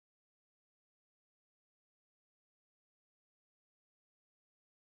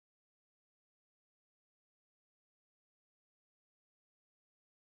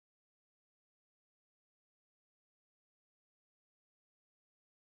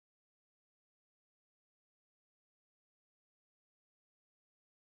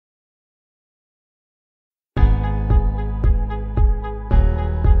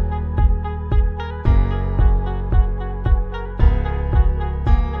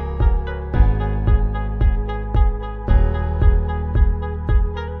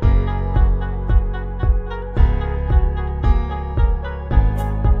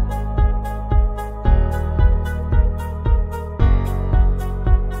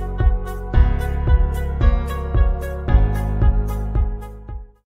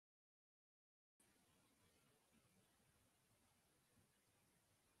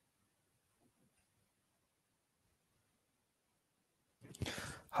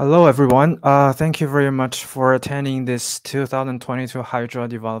Hello, everyone. Thank you very much for attending this 2022 Hydra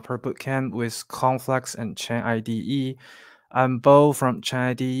Developer Bootcamp with Conflux and ChainIDE. I'm Bo from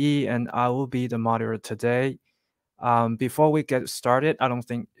ChainIDE, and I will be the moderator today. Before we get started, I don't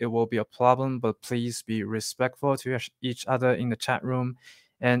think it will be a problem, but please be respectful to each other in the chat room.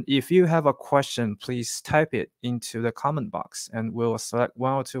 And if you have a question, please type it into the comment box, and we'll select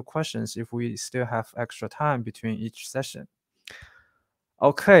one or two questions if we still have extra time between each session.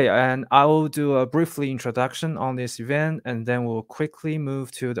 Okay, and I will do a briefly introduction on this event, and then we'll quickly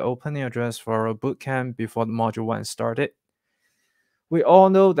move to the opening address for our bootcamp before the module 1 started. We all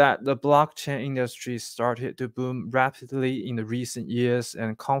know that the blockchain industry started to boom rapidly in the recent years,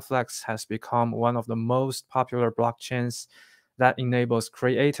 and Conflux has become one of the most popular blockchains that enables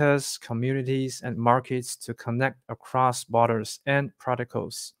creators, communities, and markets to connect across borders and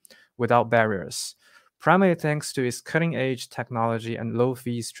protocols without barriers, primarily thanks to its cutting-edge technology and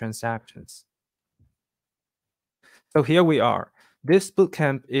low-fees transactions. So here we are. This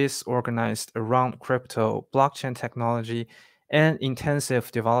bootcamp is organized around crypto, blockchain technology, and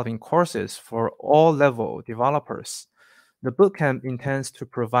intensive developing courses for all-level developers. The bootcamp intends to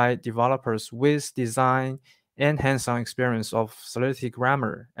provide developers with design and hands-on experience of Solidity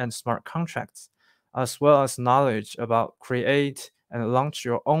grammar and smart contracts, as well as knowledge about create and launch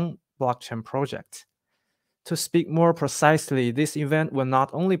your own blockchain project. To speak more precisely, this event will not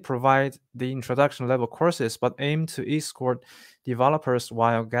only provide the introduction level courses, but aim to escort developers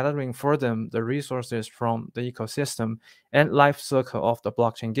while gathering for them the resources from the ecosystem and life cycle of the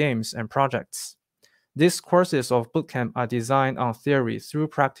blockchain games and projects. These courses of Bootcamp are designed on theory through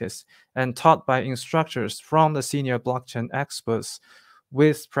practice and taught by instructors from the senior blockchain experts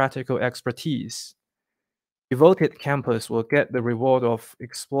with practical expertise. Devoted campus will get the reward of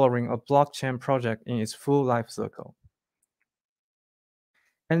exploring a blockchain project in its full life cycle.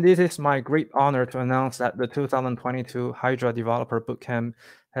 And it is my great honor to announce that the 2022 Hydra Developer Bootcamp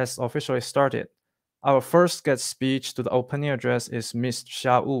has officially started. Our first guest speech to the opening address is Mr.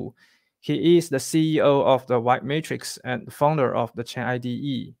 Xiao Wu. He is the CEO of the White Matrix and founder of the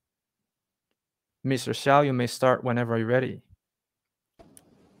ChainIDE. Mr. Xiao, you may start whenever you're ready.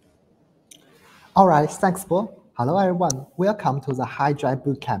 All right, thanks, Bo. Hello, everyone. Welcome to the Hydra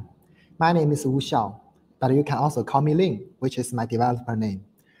Bootcamp. My name is Wu Xiao, but you can also call me Ling, which is my developer name.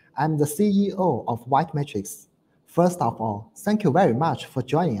 I'm the CEO of White Matrix. First of all, thank you very much for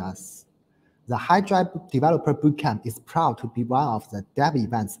joining us. The Hydra Developer Bootcamp is proud to be one of the dev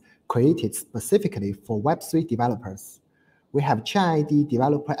events created specifically for Web3 developers. We have ChainIDE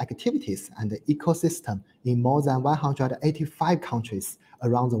developer activities and the ecosystem in more than 185 countries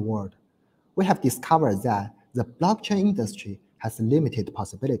around the world. We have discovered that the blockchain industry has limited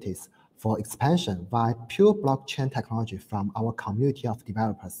possibilities for expansion via pure blockchain technology from our community of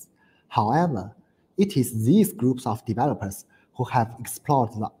developers. However, it is these groups of developers who have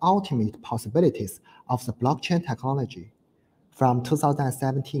explored the ultimate possibilities of the blockchain technology. From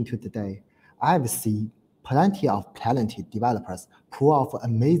 2017 to today, I've seen plenty of talented developers pull off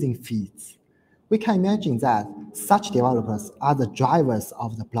amazing feats. We can imagine that such developers are the drivers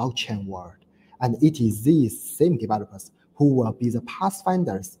of the blockchain world, and it is these same developers who will be the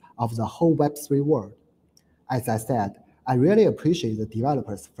pathfinders of the whole Web3 world. As I said, I really appreciate the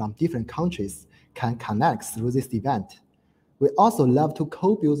developers from different countries can connect through this event. We also love to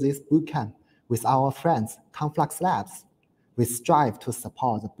co-build this bootcamp with our friends, Conflux Labs. We strive to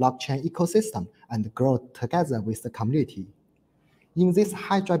support the blockchain ecosystem and grow together with the community. In this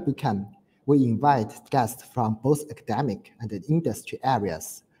Hydra bootcamp, we invite guests from both academic and industry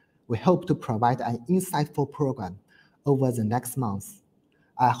areas. We hope to provide an insightful program over the next month.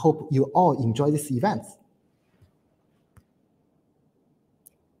 I hope you all enjoy this event.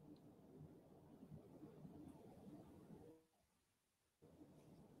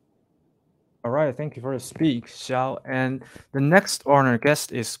 All right, thank you for the speak, Xiao. And the next honored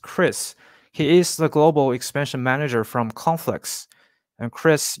guest is Chris. He is the Global Expansion Manager from Conflux. And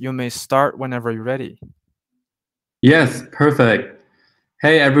Chris, you may start whenever you're ready. Yes, perfect.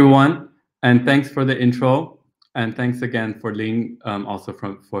 Hey, everyone, and thanks for the intro. And thanks again for Ling also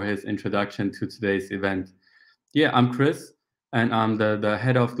for his introduction to today's event. Yeah, I'm Chris, and I'm the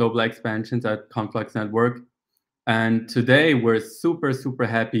head of global expansions at Conflux Network. And today we're super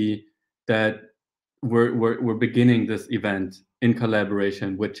happy that we're beginning this event in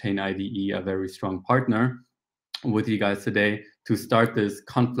collaboration with ChainIDE, a very strong partner, with you guys today to start this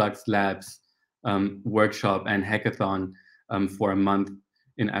Conflux Labs workshop and hackathon for a month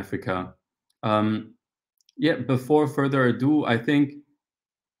in Africa. Yeah, before further ado, I think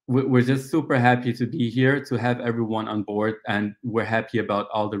we're just super happy to be here, to have everyone on board, and we're happy about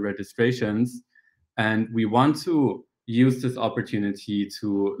all the registrations. And we want to use this opportunity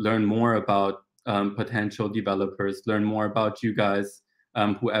to learn more about potential developers, learn more about you guys,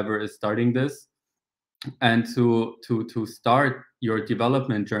 whoever is starting this, and to start your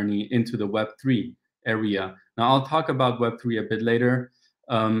development journey into the Web3 area. Now, I'll talk about Web3 a bit later,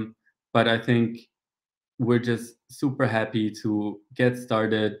 but I think we're just super happy to get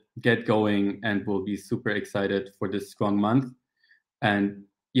started, get going, and we'll be super excited for this strong month. And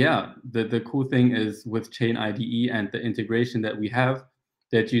yeah, the cool thing is with ChainIDE and the integration that we have,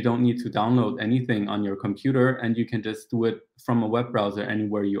 that you don't need to download anything on your computer, and you can just do it from a web browser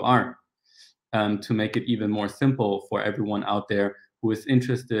anywhere you are, to make it even more simple for everyone out there who is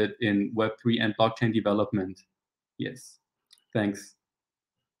interested in Web3 and blockchain development. Yes, thanks.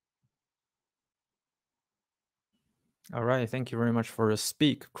 All right, thank you very much for the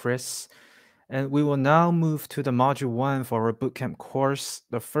speak, Chris. And we will now move to the module 1 for our bootcamp course.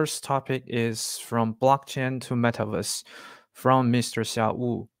 The first topic is from blockchain to metaverse from Mr. Xiao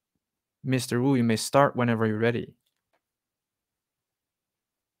Wu. Mr. Wu, you may start whenever you're ready.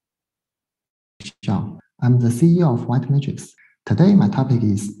 I'm the CEO of White Matrix. Today, my topic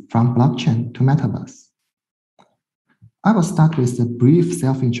is from blockchain to metaverse. I will start with a brief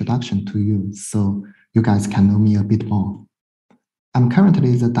self-introduction to you so you guys can know me a bit more. I'm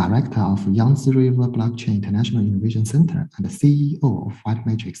currently the director of Yangtze River Blockchain International Innovation Center and the CEO of White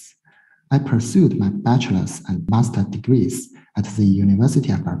Matrix. I pursued my bachelor's and master's degrees at the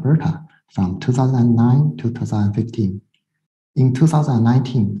University of Alberta from 2009 to 2015. In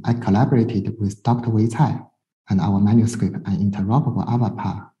 2019, I collaborated with Dr. Wei Cai, and our manuscript An Interoperable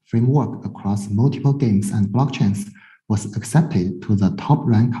Avatar framework across multiple games and blockchains was accepted to the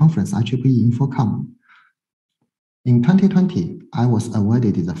top-ranked conference IEEE InfoComm. In 2020, I was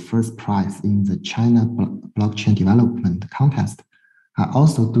awarded the first prize in the China Blockchain Development Contest. I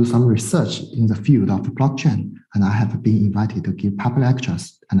also do some research in the field of blockchain, and I have been invited to give public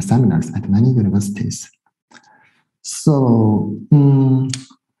lectures and seminars at many universities. So,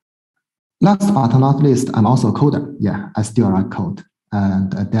 last but not least, I'm also a coder. Yeah, I still write code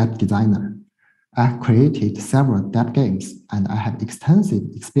and a dev designer. I've created several dev games, and I have extensive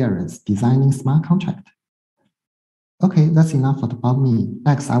experience designing smart contracts. Okay, that's enough about me.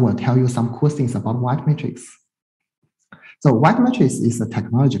 Next, I will tell you some cool things about White Matrix. So White Matrix is a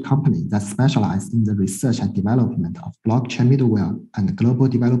technology company that specializes in the research and development of blockchain middleware and global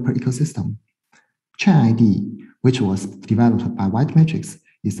developer ecosystem. ChainIDE, which was developed by White Matrix,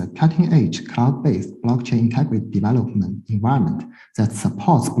 is a cutting-edge cloud-based blockchain integrated development environment that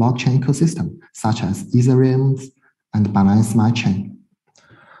supports blockchain ecosystem such as Ethereum and Binance Smart Chain.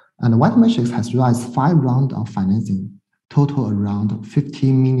 And White Matrix has raised 5 rounds of financing, total around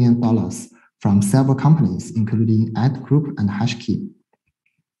 $15 million from several companies, including Ant Group and Hashkey.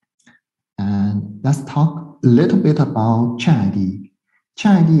 And let's talk a little bit about ChainIDE.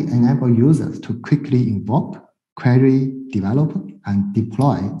 ChainIDE enables users to quickly invoke, query, develop, and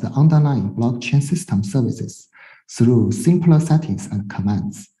deploy the underlying blockchain system services through simpler settings and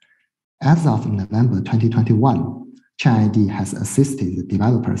commands. As of November 2021, ChainIDE has assisted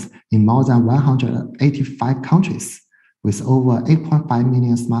developers in more than 185 countries with over 8.5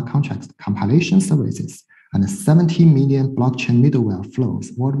 million smart contract compilation services and 70 million blockchain middleware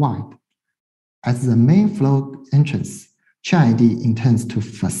flows worldwide. As the main flow entrance, ChainIDE intends to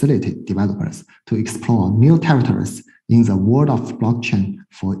facilitate developers to explore new territories in the world of blockchain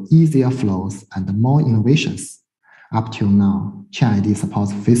for easier flows and more innovations. Up till now, ChainIDE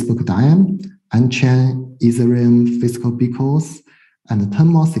supports Facebook Diem, on-chain, Ethereum physical beacons, and 10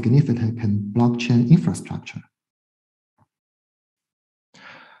 more significant blockchain infrastructure.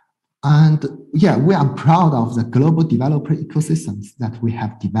 And yeah, we are proud of the global developer ecosystems that we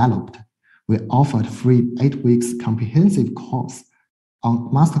have developed. We offered free 8 weeks comprehensive course on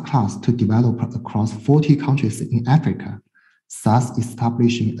masterclass to developers across 40 countries in Africa, thus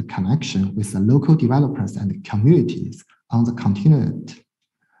establishing a connection with the local developers and communities on the continent.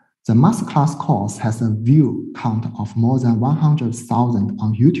 The masterclass course has a view count of more than 100,000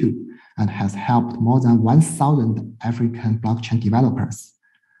 on YouTube and has helped more than 1,000 African blockchain developers,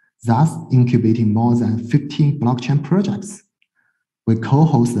 thus incubating more than 15 blockchain projects. We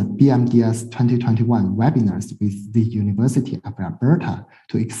co-host the BMDS 2021 webinars with the University of Alberta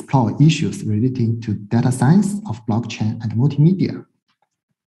to explore issues relating to data science of blockchain and multimedia.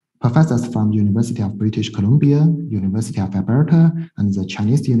 Professors from University of British Columbia, University of Alberta, and the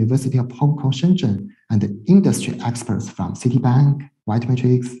Chinese University of Hong Kong Shenzhen, and industry experts from Citibank, White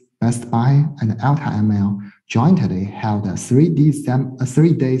Matrix, Best Buy, and Alta ML jointly held a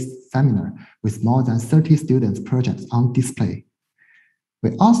 3-day seminar with more than 30 students' projects on display.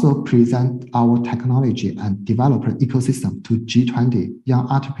 We also present our technology and developer ecosystem to G20 Young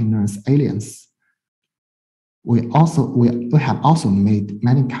Entrepreneurs Alliance. We have also made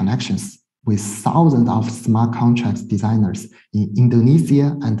many connections with thousands of smart contracts designers in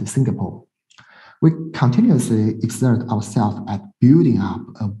Indonesia and Singapore. We continuously exert ourselves at building up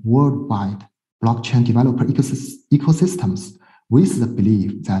a worldwide blockchain developer ecosystems with the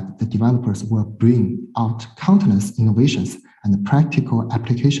belief that the developers will bring out countless innovations and practical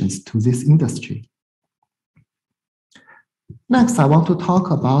applications to this industry. Next, I want to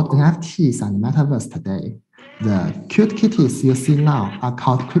talk about NFTs and metaverse today. The cute kitties you see now are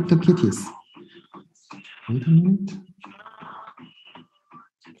called crypto kitties. Wait a minute.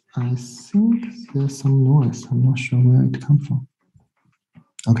 I think there's some noise. I'm not sure where it comes from.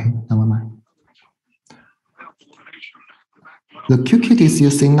 Okay, never mind. The cute kitties you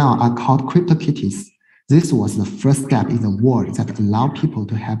see now are called crypto kitties. This was the first step in the world that allowed people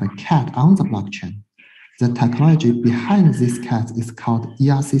to have a cat on the blockchain. The technology behind this cat is called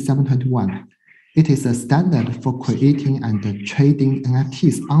ERC-721. It is a standard for creating and trading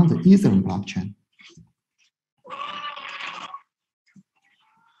NFTs on the Ethereum blockchain.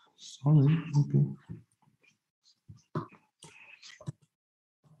 Sorry, okay.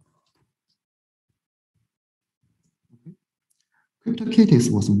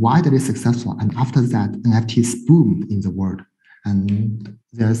 CryptoKitties was widely successful, and after that, NFTs boomed in the world. And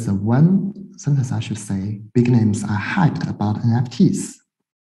there's one sentence I should say, big names are hyped about NFTs.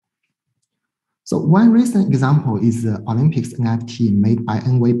 So one recent example is the Olympics NFT made by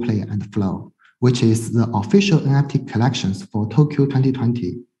NWay and Flow, which is the official NFT collections for Tokyo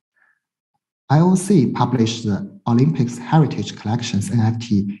 2020. IOC published the Olympics Heritage Collections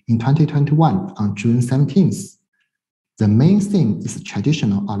NFT in 2021 on June 17th. The main theme is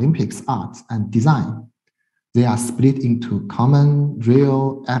traditional Olympics arts and design. They are split into common,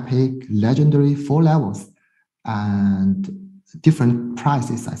 real, epic, legendary 4 levels and different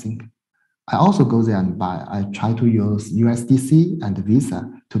prices, I think. I also go there and buy. I try to use USDC and Visa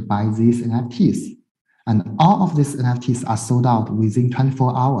to buy these NFTs. And all of these NFTs are sold out within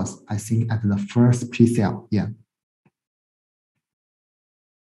 24 hours, I think, at the first pre-sale. Yeah.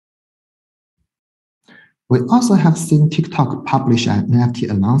 We also have seen TikTok publish an NFT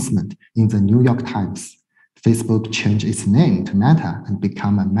announcement in the New York Times. Facebook changed its name to Meta and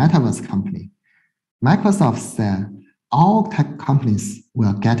become a metaverse company. Microsoft said all tech companies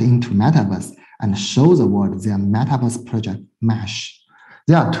will get into metaverse and show the world their metaverse project Mesh.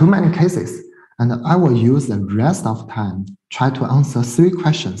 There are too many cases, and I will use the rest of time try to answer 3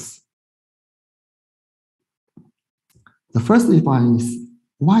 questions. The first one is,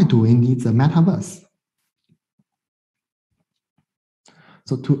 why do we need the metaverse?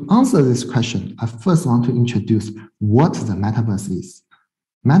 So to answer this question, I first want to introduce what the metaverse is.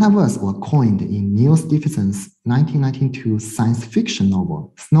 Metaverse were coined in Neil Stephenson's 1992 science fiction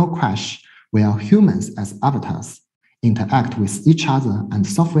novel, Snow Crash, where humans as avatars interact with each other and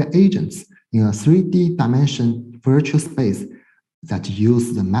software agents in a 3D dimension virtual space that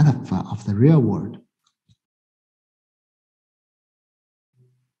use the metaphor of the real world.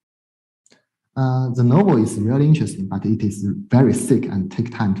 The novel is really interesting, but it is very thick and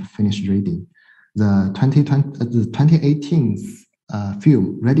take time to finish reading. The 2018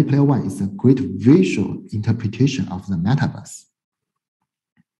 film Ready Player One is a great visual interpretation of the metaverse.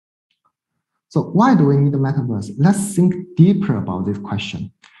 So why do we need the metaverse? Let's think deeper about this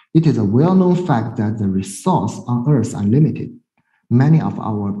question. It is a well-known fact that the resources on Earth are limited. Many of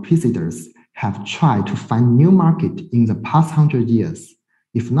our visitors have tried to find new market in the past 100 years.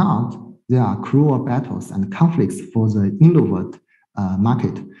 If not, there are cruel battles and conflicts for the inward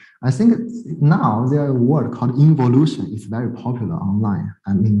market. I think now there is a word called involution. It's very popular online.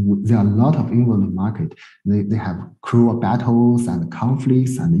 I mean, there are a lot of inward market. They have cruel battles and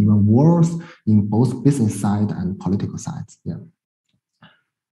conflicts and even wars in both business side and political sides. Yeah.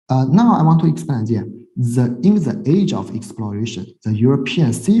 Now I want to explain here. In the age of exploration, the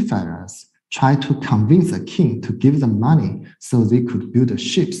European seafarers tried to convince the king to give them money so they could build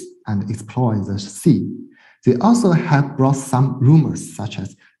ships and explore the sea. They also have brought some rumors such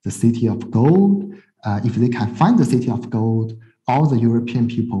as the city of gold. If they can find the city of gold, all the European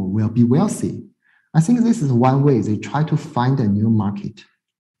people will be wealthy. I think this is one way they try to find a new market.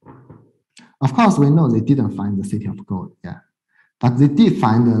 Of course, we know they didn't find the city of gold, yeah. But they did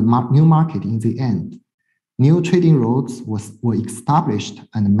find a new market in the end. New trading routes were established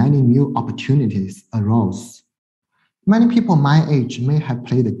and many new opportunities arose. Many people my age may have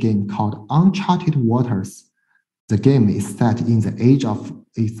played a game called Uncharted Waters. The game is set in the age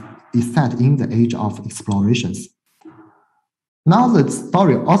of explorations. Now the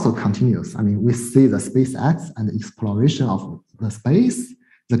story also continues. I mean, we see the SpaceX and the exploration of the space.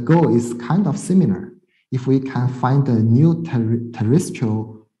 The goal is kind of similar. If we can find a new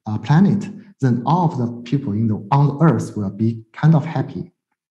terrestrial planet, then all of the people on the Earth will be kind of happy.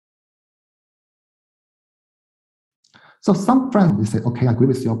 So some friends will say, okay, I agree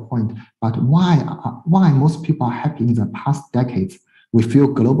with your point, but why most people are happy in the past decades? We feel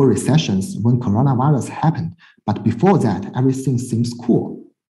global recessions when coronavirus happened, but before that, everything seems cool.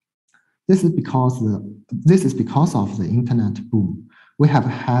 This is because of the internet boom we have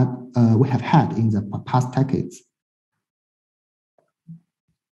had in the past decades.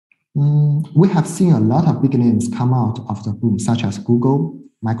 We have seen a lot of big names come out of the boom, such as Google,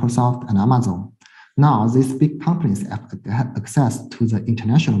 Microsoft, and Amazon. Now, these big companies have access to the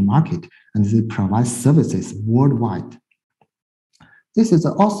international market, and they provide services worldwide. This is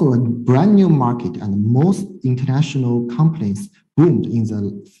also a brand new market, and most international companies boomed in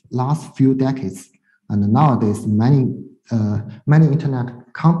the last few decades. And nowadays, many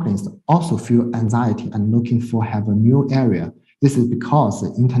internet companies also feel anxiety and looking for have a new area. This is because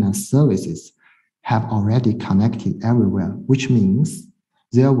the internet services have already connected everywhere, which means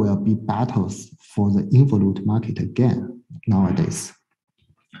there will be battles for the involute market again nowadays.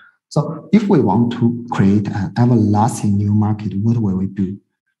 So if we want to create an everlasting new market, what will we do?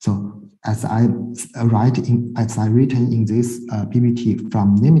 So as I written in this PPT,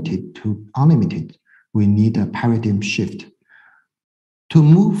 from limited to unlimited, we need a paradigm shift. To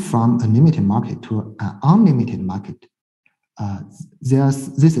move from a limited market to an unlimited market,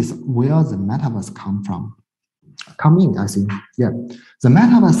 this is where the metaverse come in, I think. Yeah, the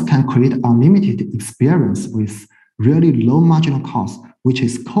metaverse can create unlimited experience with really low marginal cost, which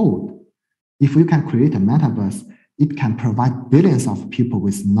is code. If we can create a metaverse, it can provide billions of people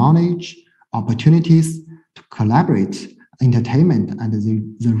with knowledge, opportunities to collaborate, entertainment, and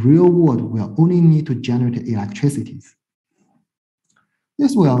the real world will only need to generate electricity.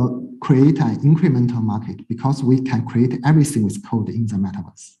 This will create an incremental market because we can create everything with code in the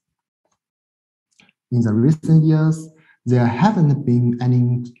metaverse. In the recent years, there haven't been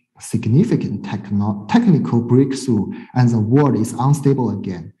any significant technical breakthrough, and the world is unstable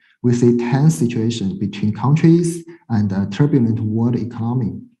again, with a tense situation between countries and a turbulent world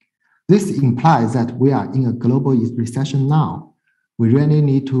economy. This implies that we are in a global recession now. We really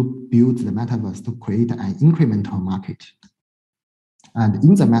need to build the metaverse to create an incremental market. And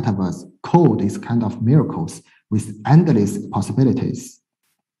in the metaverse, code is kind of miracles with endless possibilities.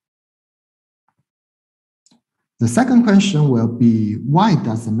 The second question will be, why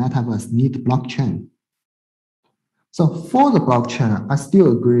does the metaverse need blockchain? So for the blockchain, I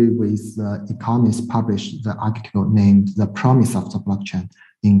still agree with the economist published the article named The Promise of the Blockchain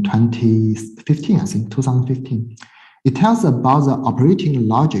in 2015, I think, 2015. It tells about the operating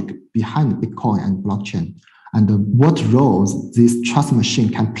logic behind Bitcoin and blockchain and what roles this trust machine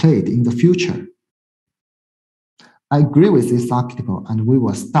can play in the future. I agree with this article, and we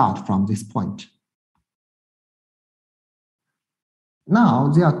will start from this point. Now,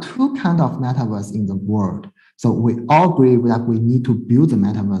 there are two kinds of metaverse in the world. So we all agree that we need to build the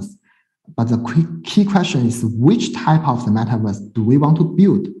metaverse. But the key question is, which type of the metaverse do we want to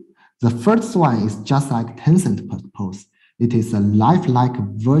build? The first one is just like Tencent proposed. It is a lifelike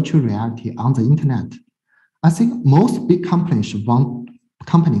virtual reality on the internet. I think most big companies want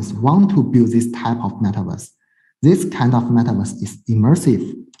to build this type of metaverse. This kind of metaverse is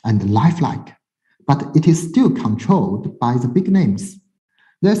immersive and lifelike, but it is still controlled by the big names.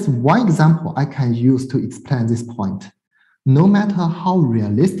 There's one example I can use to explain this point. No matter how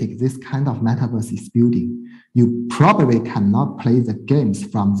realistic this kind of metaverse is building, you probably cannot play the games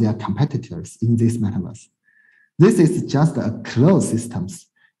from their competitors in this metaverse. This is just a closed system.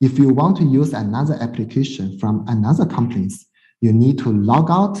 If you want to use another application from another company, you need to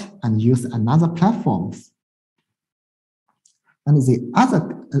log out and use another platforms. And the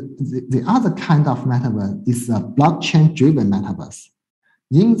other kind of metaverse is a blockchain-driven metaverse.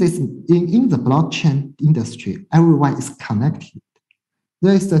 In the blockchain industry, everyone is connected.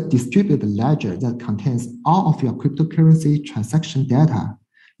 There is a distributed ledger that contains all of your cryptocurrency transaction data.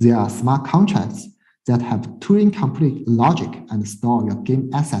 There are smart contracts that have Turing-complete logic and store your game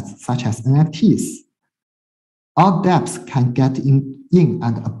assets such as NFTs. All dApps can get in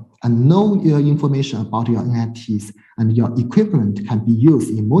and know your information about your NFTs, and your equipment can be used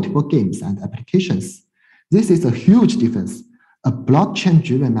in multiple games and applications. This is a huge difference. A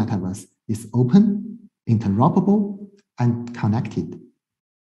blockchain-driven metaverse is open, interoperable, and connected.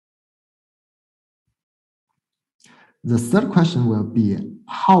 The third question will be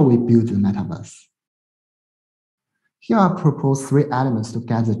how we build the metaverse. Here I propose 3 elements to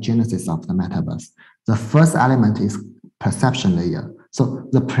get the genesis of the metaverse. The first element is perception layer. So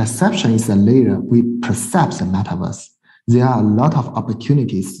the perception is a layer we perceive the metaverse. There are a lot of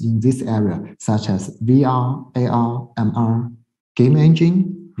opportunities in this area, such as VR, AR, MR, game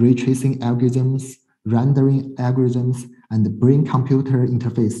engine, ray tracing algorithms, rendering algorithms, and brain-computer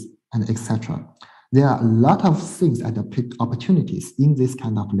interface, and etc. There are a lot of things and opportunities in this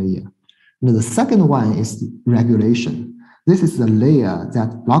kind of layer. And the second one is regulation. This is the layer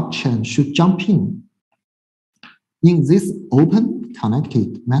that blockchain should jump in. In this open,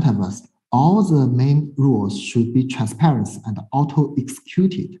 connected metaverse, all the main rules should be transparent and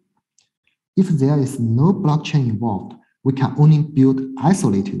auto-executed. If there is no blockchain involved, we can only build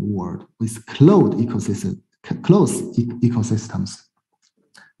isolated world with closed ecosystems.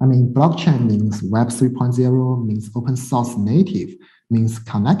 I mean, blockchain means Web 3.0, means open source native, means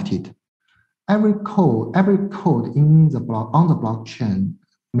connected. Every code in the on the blockchain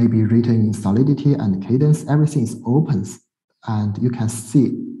may be written in Solidity and Cadence. Everything is open, and you can see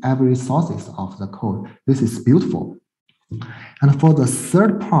every sources of the code. This is beautiful. And for the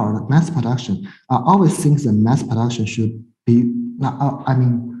third part, mass production, I always think the mass production should be,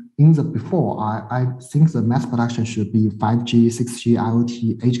 in the before, I think the mass production should be 5G, 6G,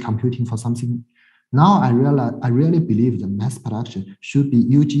 IoT, edge computing for something. Now I really believe the mass production should be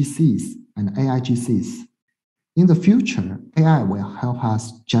UGCs and AIGCs. In the future, AI will help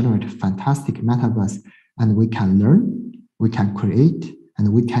us generate fantastic metaverse, and we can learn, we can create,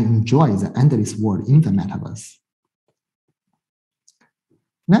 and we can enjoy the endless world in the metaverse.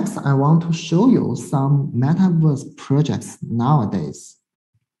 Next, I want to show you some metaverse projects nowadays.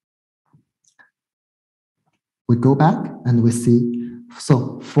 We go back and we see,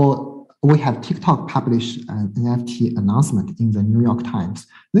 we have TikTok publish an NFT announcement in the New York Times.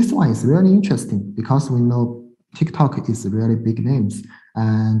 This one is really interesting because we know TikTok is really big names,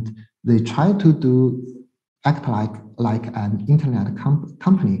 and they try to act like an internet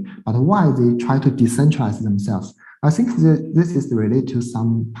company, but why they try to decentralize themselves? I think this is related to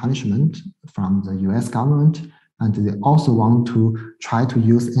some punishment from the US government, and they also want to try to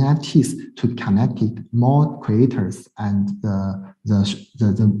use NFTs to connect it more creators and the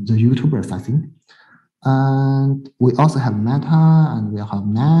YouTubers, I think. And we also have Meta, and we have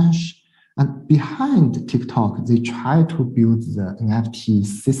Mesh. And behind TikTok, they try to build the NFT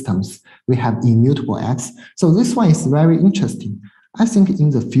systems. We have Immutable X. So this one is very interesting. I think in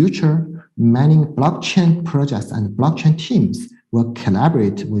the future, many blockchain projects and blockchain teams will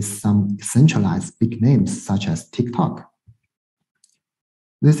collaborate with some centralized big names such as TikTok.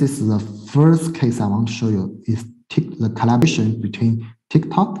 This is the first case I want to show you, is the collaboration between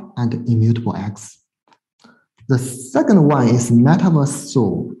TikTok and Immutable X. The second one is Metaverse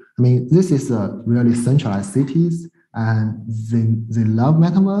Seoul. I mean, this is a really centralized cities, and they love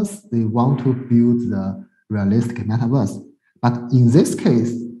Metaverse. They want to build the realistic Metaverse. But in this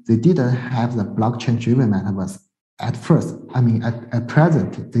case, they didn't have the blockchain-driven Metaverse at first. I mean, at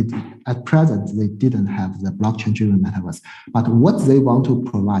present, they didn't have the blockchain-driven Metaverse. But what they want to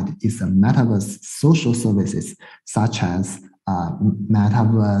provide is a Metaverse social services, such as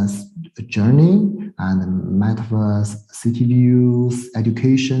Metaverse journey and Metaverse city views,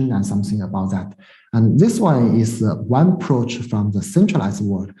 education, and something about that. And this one is one approach from the centralized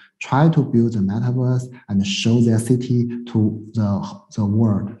world, try to build the Metaverse and show their city to the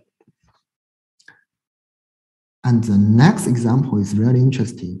world. And the next example is really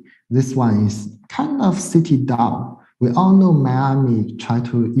interesting. This one is kind of city DAO. We all know Miami try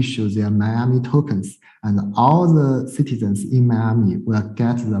to issue their Miami tokens, and all the citizens in Miami will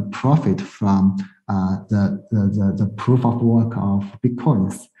get the profit from the proof of work of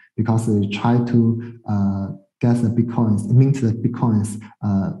Bitcoins, because they try to get the Bitcoins, mint the Bitcoins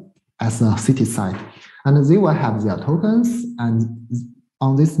as a city side. And they will have their tokens, and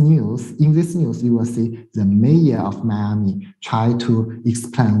in this news, you will see the mayor of Miami try to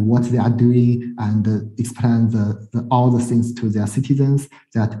explain what they are doing and explain all the things to their citizens,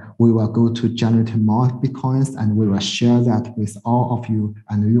 that we will go to generate more Bitcoins and we will share that with all of you,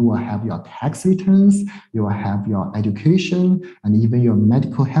 and you will have your tax returns, you will have your education, and even your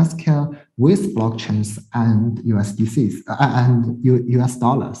medical healthcare with blockchains and USDCs and US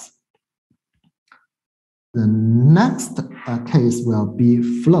dollars. The next case will be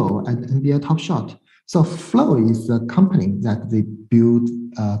Flow and NBA Top Shot. So Flow is a company that they build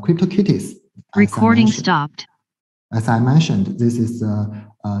CryptoKitties. Recording stopped. As I mentioned, this is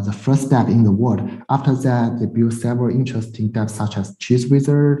the first step in the world. After that, they built several interesting dApps such as Cheese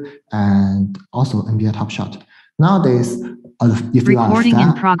Wizard and also NBA Top Shot. Nowadays, if you are a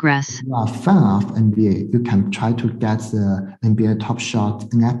fan of NBA, you can try to get the NBA Top Shot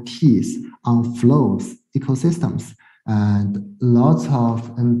NFTs on Flow's ecosystems. And lots of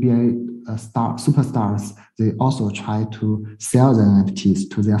NBA superstars, they also try to sell the NFTs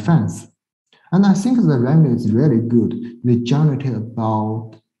to their fans. And I think the revenue is really good. We generated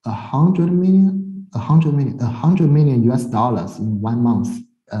about $100 million US dollars in 1 month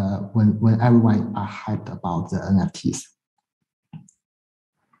when everyone are hyped about the NFTs.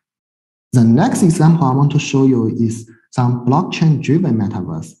 The next example I want to show you is some blockchain-driven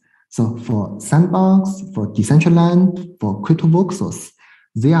metaverse. So for Sandbox, for Decentraland, for CryptoVoxels,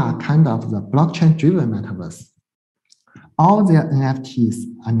 they are kind of the blockchain-driven metaverse. All their NFTs,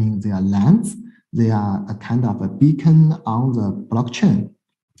 I mean their lands, they are a kind of a beacon on the blockchain.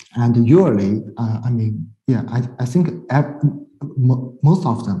 And usually, I think most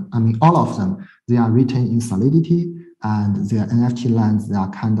of them, I mean all of them, they are written in Solidity, and their NFT lands, they are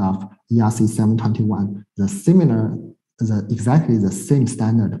kind of ERC 721, exactly the same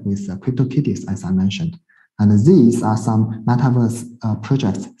standard with CryptoKitties, as I mentioned. And these are some metaverse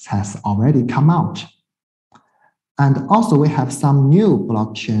projects that has already come out. And also we have some new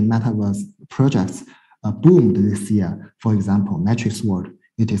blockchain metaverse projects boomed this year. For example, Matrix World.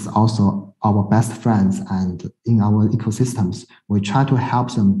 It is also our best friends, and in our ecosystems, we try to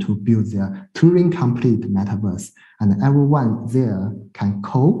help them to build their Turing-complete metaverse, and everyone there can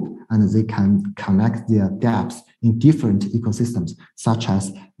cope and they can connect their dApps in different ecosystems, such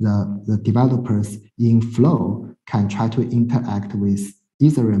as the developers in Flow can try to interact with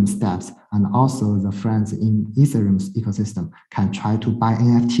Ethereum's dApps, and also the friends in Ethereum's ecosystem can try to buy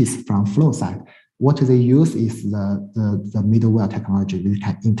NFTs from Flow side. What they use is the middleware technology. They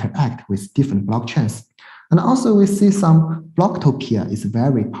can interact with different blockchains. And also we see some Blocktopia is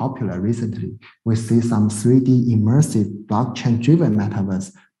very popular recently. We see some 3D immersive blockchain-driven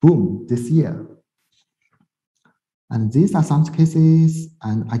metaverse boom this year. And these are some cases,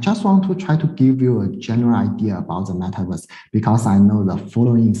 and I just want to try to give you a general idea about the metaverse, because I know the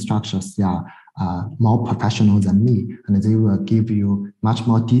following instructors, they are more professional than me, and they will give you much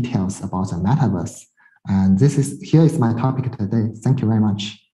more details about the metaverse. And here is my topic today. Thank you very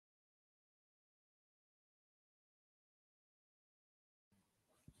much.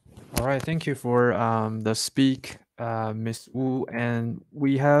 All right, thank you for the speak, Ms. Wu. And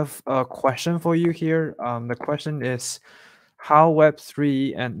we have a question for you here. The question is, how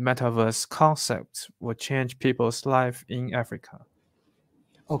Web3 and Metaverse concepts will change people's life in Africa?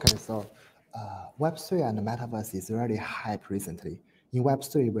 Okay, so Web3 and Metaverse is really hype recently. In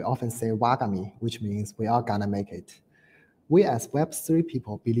Web3, we often say Wagami, which means we are gonna make it. We as Web3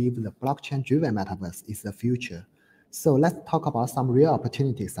 people believe the blockchain-driven metaverse is the future. So let's talk about some real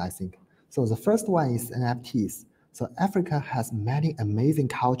opportunities, I think. So the first one is NFTs. So Africa has many amazing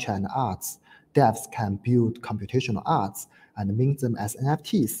culture and arts. Devs can build computational arts and mint them as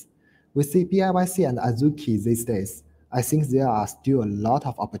NFTs. We see BIYC and Azuki these days. I think there are still a lot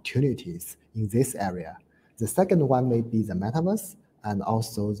of opportunities in this area. The second one may be the metaverse and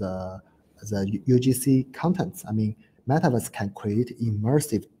also the UGC contents. I mean, metaverse can create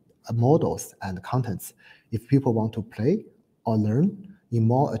immersive models and contents. If people want to play or learn in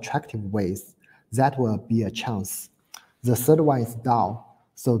more attractive ways, that will be a chance. The third one is DAO.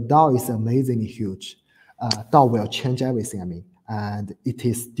 So DAO is amazingly huge. DAO will change everything, I mean, and it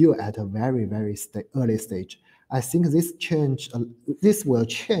is still at a very, very early stage. I think this will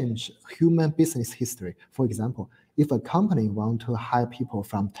change human business history. For example, if a company wants to hire people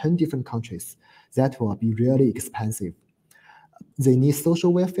from 10 different countries, that will be really expensive. They need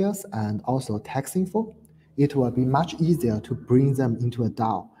social welfare and also tax info. It will be much easier to bring them into a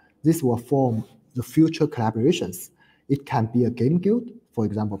DAO. This will form the future collaborations. It can be a game guild. For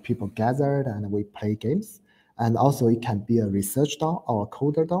example, people gathered and we play games. And also it can be a research DAO or a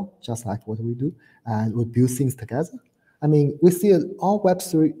coder DAO, just like what we do. And we build things together. I mean, we see all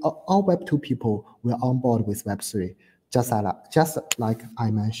Web2 people will on board with Web3. Just like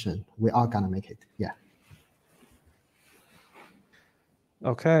I mentioned, we are gonna make it, yeah.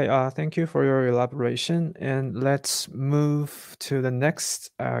 Okay, thank you for your elaboration. And let's move to the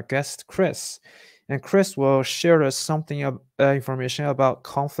next guest, Chris. And Chris will share us something information about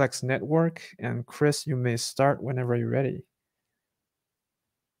Conflux Network. And Chris, you may start whenever you're ready.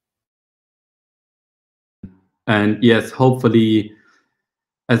 And yes, hopefully,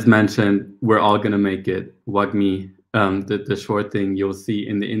 as mentioned, we're all going to make it. WAGMI the short thing you'll see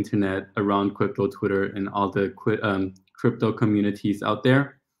in the internet around crypto Twitter and all the crypto communities out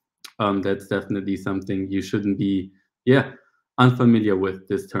there. That's definitely something you shouldn't be, unfamiliar with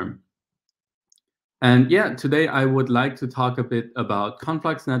this term. And today I would like to talk a bit about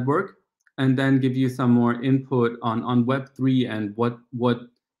Conflux Network and then give you some more input on Web3 and what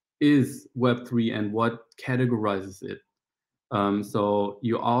is Web3 and what categorizes it. So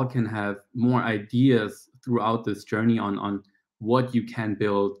you all can have more ideas throughout this journey on what you can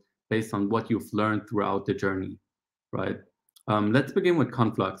build based on what you've learned throughout the journey, right? Let's begin with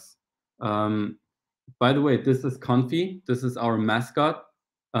Conflux. By the way, this is Confi. This is our mascot.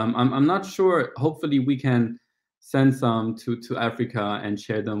 I'm not sure. Hopefully, we can send some to Africa and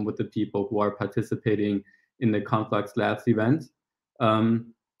share them with the people who are participating in the Conflux Labs event.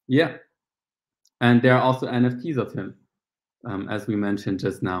 Yeah, and there are also NFTs of him, as we mentioned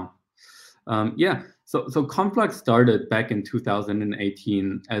just now. So Conflux started back in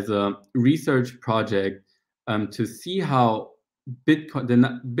 2018 as a research project to see how the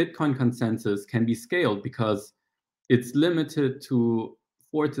Bitcoin consensus can be scaled, because it's limited to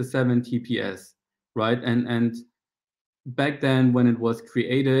 4 to 7 TPS, right? And back then, when it was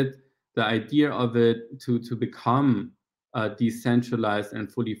created, the idea of it to become a decentralized and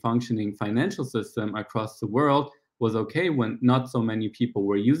fully functioning financial system across the world was okay when not so many people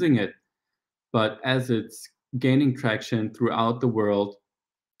were using it. But as it's gaining traction throughout the world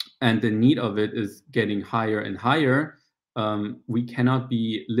and the need of it is getting higher and higher, we cannot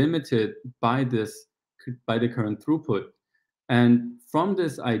be limited by the current throughput. And from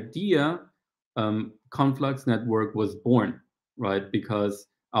this idea, Conflux Network was born, right? Because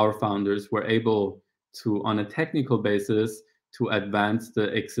our founders were able to, on a technical basis, to advance the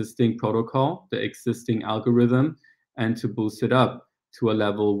existing protocol, the existing algorithm, and to boost it up to a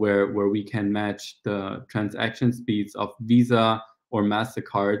level where we can match the transaction speeds of Visa or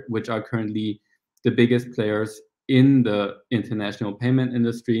MasterCard, which are currently the biggest players in the international payment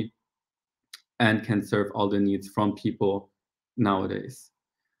industry and can serve all the needs from people nowadays.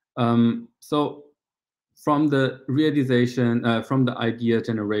 So from the realization, from the idea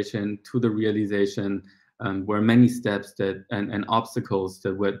generation to the realization, were many steps that and obstacles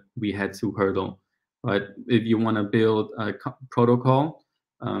that we had to hurdle. Right? If you want to build a protocol,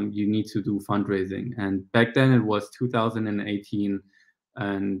 you need to do fundraising. And back then it was 2018.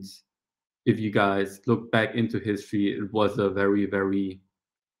 And if you guys look back into history, it was a very, very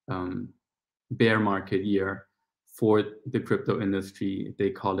bear market year for the crypto industry. They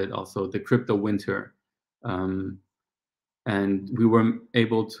call it also the crypto winter. And we were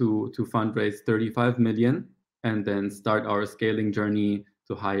able to fundraise 35 million and then start our scaling journey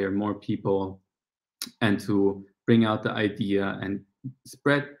to hire more people and to bring out the idea and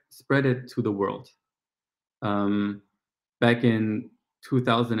spread it to the world. Back in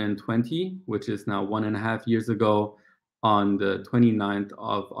 2020, which is now 1.5 years ago, on the 29th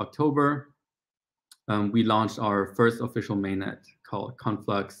of October, we launched our first official mainnet called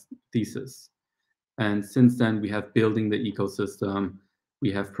Conflux Thesis. And since then, we have building the ecosystem,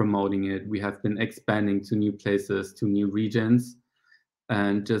 we have promoting it, we have been expanding to new places, to new regions.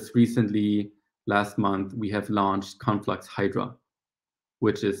 And just recently, last month, we have launched Conflux Hydra,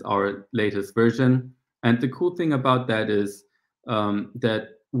 which is our latest version. And the cool thing about that is that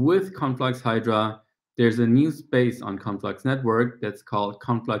with Conflux Hydra, there's a new space on Conflux Network that's called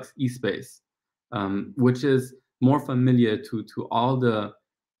Conflux eSpace, which is more familiar to all the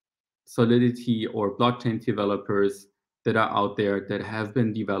Solidity or blockchain developers that are out there that have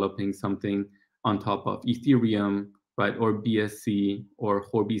been developing something on top of Ethereum, right, or BSC or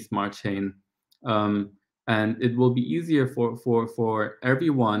Huobi Smart Chain. And it will be easier for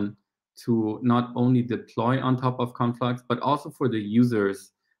everyone to not only deploy on top of Conflux, but also for the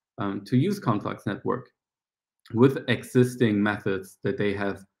users to use Conflux Network with existing methods that they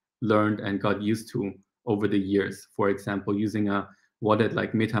have learned and got used to over the years. For example, using a wallet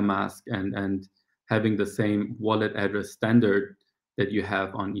like MetaMask and having the same wallet address standard that you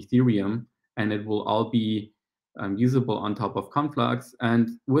have on Ethereum, and it will all be usable on top of Conflux.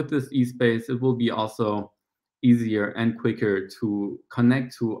 And with this eSpace, it will be also easier and quicker to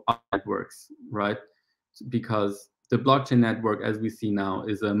connect to other networks, right? Because the blockchain network, as we see now,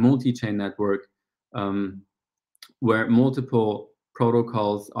 is a multi-chain network where multiple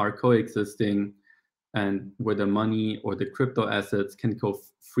protocols are coexisting and where the money or the crypto assets can go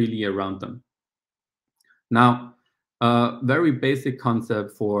freely around them. Now, a very basic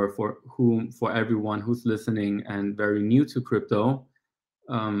concept for everyone who's listening and very new to crypto.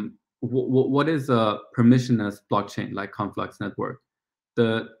 What is a permissionless blockchain like Conflux Network?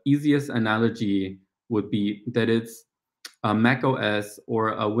 The easiest analogy would be that it's a Mac OS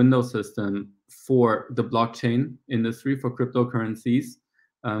or a Windows system for the blockchain industry, for cryptocurrencies,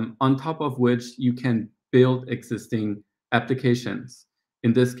 on top of which you can build existing applications.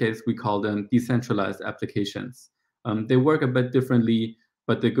 In this case, we call them decentralized applications. They work a bit differently,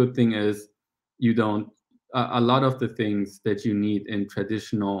 but the good thing is you don't, a lot of the things that you need in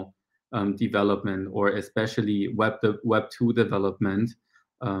traditional development, or especially Web 2 development,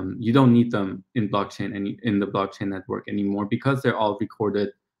 you don't need them in in the blockchain network anymore, because they're all recorded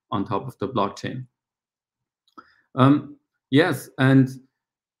on top of the blockchain. Yes, and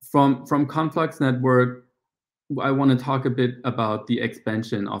from Conflux Network, I want to talk a bit about the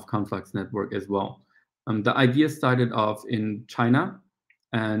expansion of Conflux Network as well. The idea started off in China,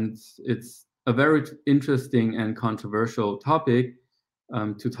 and it's a very interesting and controversial topic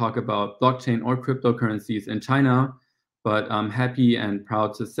to talk about blockchain or cryptocurrencies in China. But I'm happy and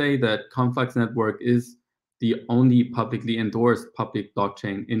proud to say that Conflux Network is the only publicly endorsed public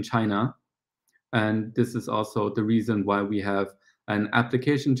blockchain in China. And this is also the reason why we have an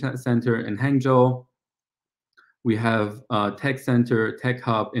application center in Hangzhou. We have a tech center, tech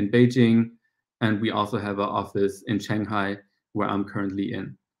hub in Beijing, and we also have an office in Shanghai, where I'm currently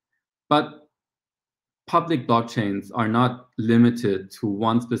in. But public blockchains are not limited to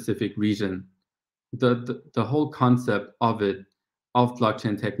one specific region. The whole concept of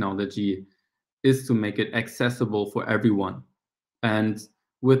blockchain technology, is to make it accessible for everyone. And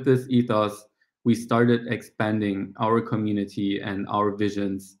with this ethos, we started expanding our community and our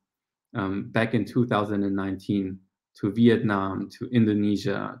visions back in 2019 to Vietnam, to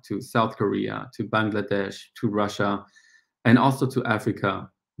Indonesia, to South Korea, to Bangladesh, to Russia, and also to Africa,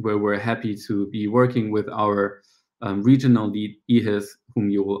 where we're happy to be working with our regional lead, Ihis, whom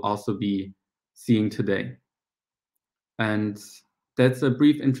you will also be seeing today. And that's a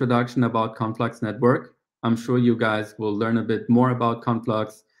brief introduction about Conflux Network. I'm sure you guys will learn a bit more about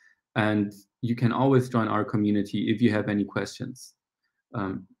Conflux, and you can always join our community if you have any questions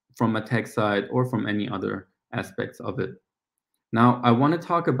from a tech side or from any other aspects of it. Now, I want to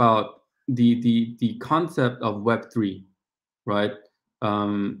talk about the concept of Web3, right?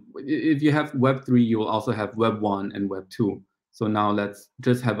 If you have Web3, you will also have Web 1 and Web 2. So now let's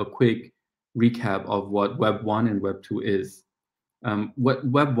just have a quick recap of what Web 1 and Web 2 is. What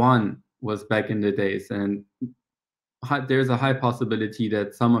Web 1 was back in the days, and there's a high possibility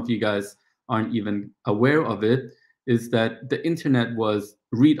that some of you guys aren't even aware of it, is that the internet was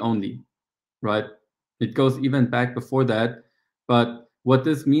read-only, right? It goes even back before that. But what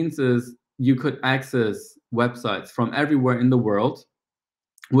this means is you could access websites from everywhere in the world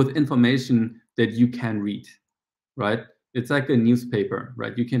with information that you can read, right? It's like a newspaper,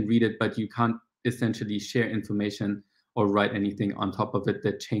 right? You can read it, but you can't essentially share information or write anything on top of it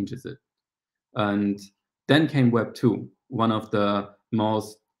that changes it. And then came Web 2. One of the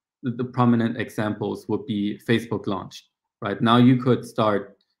prominent examples would be Facebook launched, right? Now you could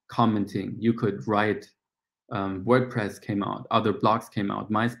start commenting, you could write, WordPress came out, other blogs came out,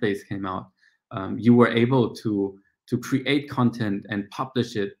 MySpace came out. You were able to create content and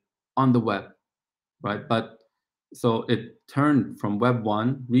publish it on the web, right? But so it turned from Web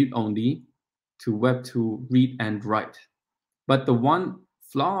 1, read only, to Web 2, read and write. But the one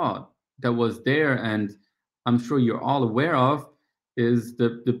flaw that was there, and I'm sure you're all aware of, is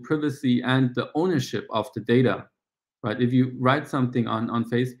the privacy and the ownership of the data, right? If you write something on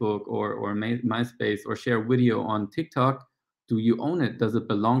Facebook or MySpace, or share video on TikTok, do you own it? Does it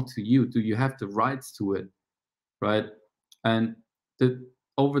belong to you? Do you have the rights to it, right? And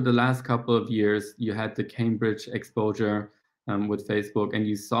over the last couple of years, you had the Cambridge exposure with Facebook, and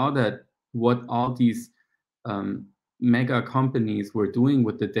you saw that what all these mega companies were doing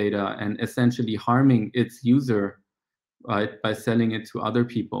with the data and essentially harming its user, right, by selling it to other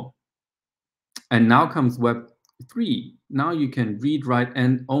people. And now comes Web 3. Now you can read, write,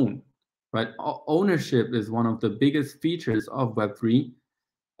 and own, right? Ownership is one of the biggest features of Web 3.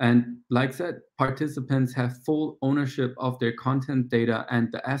 And like I said, participants have full ownership of their content, data,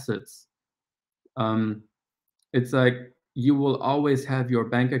 and the assets. It's like you will always have your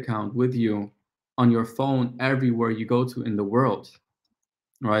bank account with you on your phone everywhere you go to in the world,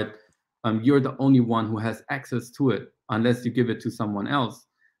 right? You're the only one who has access to it, unless you give it to someone else,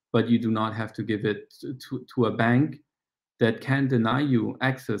 but you do not have to give it to a bank that can deny you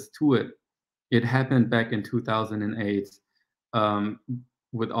access to it. It happened back in 2008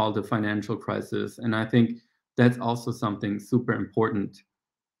 with all the financial crisis, and I think that's also something super important.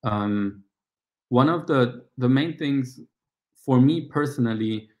 One of the main things for me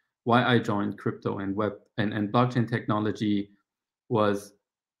personally, why I joined crypto and web and blockchain technology was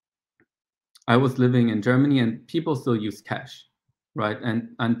I was living in Germany and people still use cash, right? And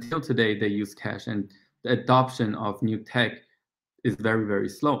until today, they use cash, and the adoption of new tech is very, very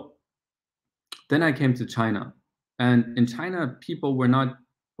slow. Then I came to China, and in China, people were not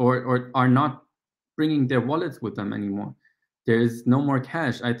or are not bringing their wallets with them anymore. There is no more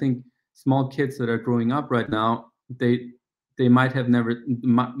cash. I think small kids that are growing up right now, they might have never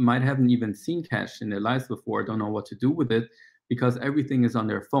might haven't even seen cash in their lives before, don't know what to do with it because everything is on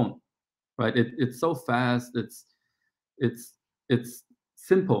their phone, right? It's so fast. It's it's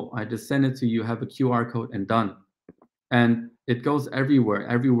simple. I just send it to you, have a QR code, and done. And it goes everywhere.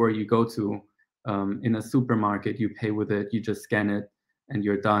 Everywhere you go to, in a supermarket, you pay with it. You just scan it, and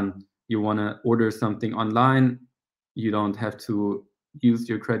you're done. You want to order something online, you don't have to use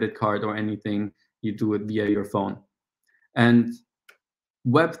your credit card or anything. You do it via your phone. And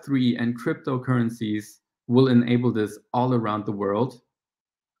Web3 and cryptocurrencies will enable this all around the world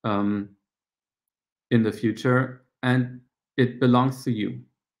in the future, and it belongs to you.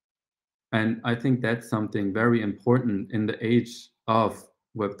 And I think that's something very important in the age of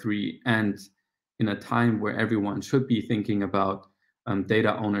Web3 and in a time where everyone should be thinking about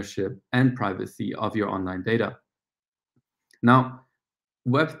data ownership and privacy of your online data. Now,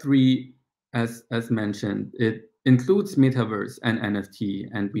 Web3, as mentioned, it includes metaverse and NFT,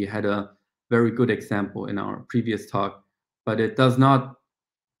 and we had a very good example in our previous talk, but it does not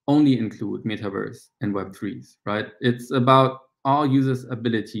only include metaverse and Web3s, right? It's about all users'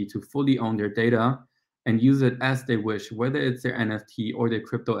 ability to fully own their data and use it as they wish, whether it's their NFT or their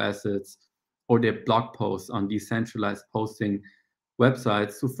crypto assets or their blog posts on decentralized posting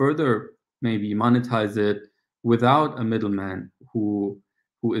websites to further maybe monetize it without a middleman who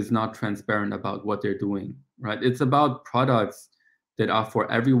is not transparent about what they're doing, right? It's about products that are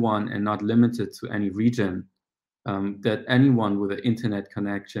for everyone and not limited to any region. That anyone with an internet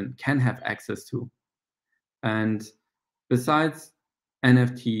connection can have access to. And besides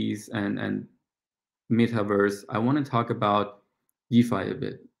NFTs and metaverse, I want to talk about DeFi a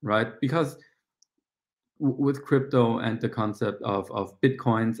bit, right? Because with crypto and the concept of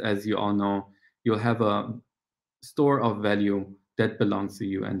Bitcoins, as you all know, you'll have a store of value that belongs to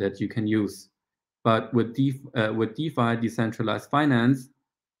you and that you can use. But with DeFi, decentralized finance,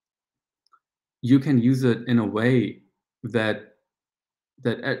 you can use it in a way that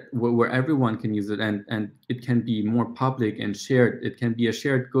where everyone can use it, and it can be more public and shared. It can be a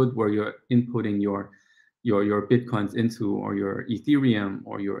shared good where you're inputting your Bitcoins into, or your Ethereum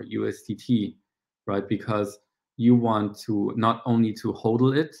or your USDT, right? Because you want to not only to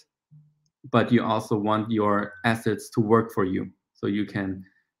hodl it, but you also want your assets to work for you, so you can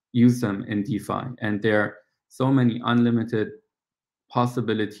use them in DeFi. And there are so many unlimited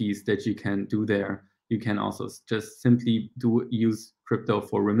possibilities that you can do there. You can also just simply use crypto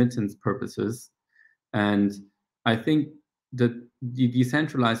for remittance purposes. And I think that the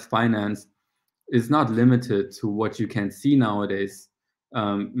decentralized finance is not limited to what you can see nowadays.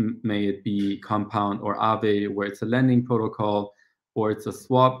 May it be Compound or Aave, where it's a lending protocol or it's a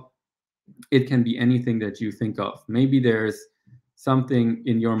swap. It can be anything that you think of. Maybe there's something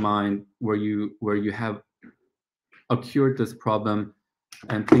in your mind where you have occurred this problem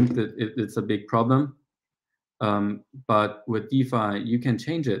and think that it's a big problem. But with DeFi, you can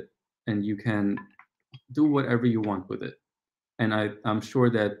change it and you can do whatever you want with it. And I'm sure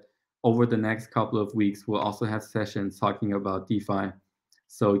that over the next couple of weeks, we'll also have sessions talking about DeFi.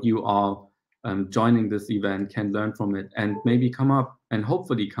 So you all joining this event can learn from it and maybe come up and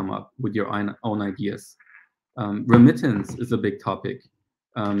hopefully come up with your own ideas. Remittance is a big topic.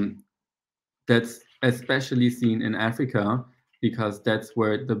 That's especially seen in Africa because that's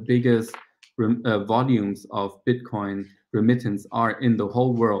where the biggest volumes of Bitcoin remittance are in the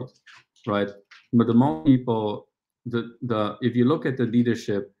whole world, right? But the more people, if you look at the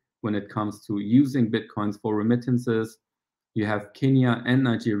leadership when it comes to using Bitcoins for remittances, you have Kenya and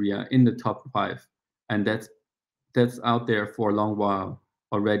Nigeria in the top 5, and that's out there for a long while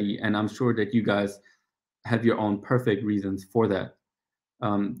already. And I'm sure that you guys have your own perfect reasons for that.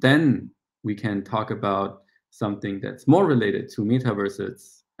 Then we can talk about something that's more related to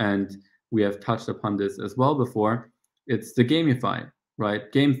metaverses, and we have touched upon this as well before. It's the gamify, right?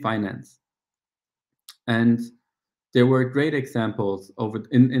 Game finance. And there were great examples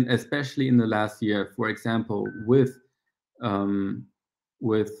especially in the last year, for example, with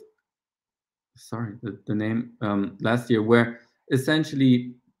sorry, the name last year, where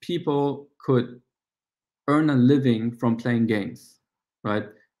essentially people could earn a living from playing games, right?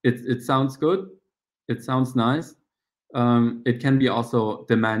 It sounds good. It sounds nice. It can be also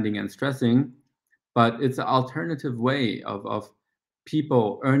demanding and stressing, but it's an alternative way of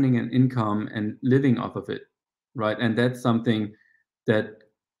people earning an income and living off of it, right? And that's something that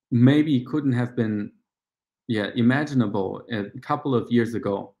maybe couldn't have been imaginable a couple of years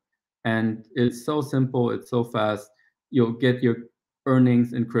ago. And it's so simple, it's so fast. You'll get your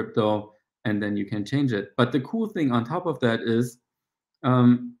earnings in crypto and then you can change it. But the cool thing on top of that is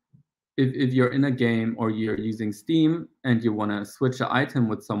if you're in a game or you're using Steam and you want to switch an item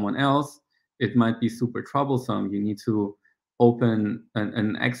with someone else, it might be super troublesome. You need to open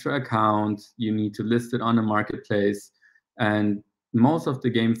an extra account, you need to list it on a marketplace, and most of the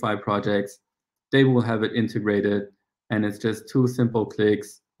GameFi projects, they will have it integrated, and it's just 2 simple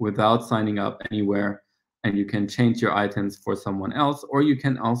clicks without signing up anywhere, and you can change your items for someone else, or you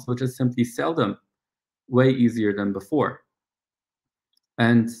can also just simply sell them way easier than before.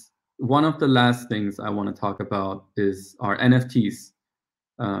 And one of the last things I want to talk about is our NFTs.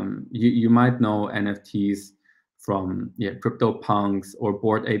 You might know NFTs from CryptoPunks or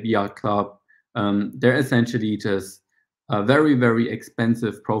Bored Ape Yacht Club. They're essentially just a very, very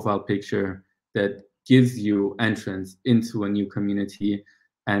expensive profile picture that gives you entrance into a new community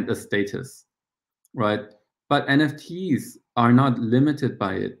and a status, right? But NFTs are not limited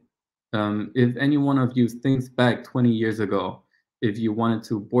by it. If any one of you thinks back 20 years ago, if you wanted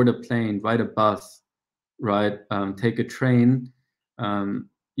to board a plane, ride a bus, right, take a train,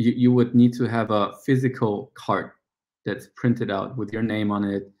 you would need to have a physical card that's printed out with your name on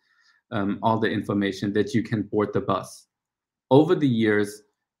it, all the information that you can board the bus. Over the years,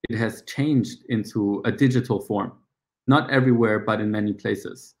 it has changed into a digital form. Not everywhere, but in many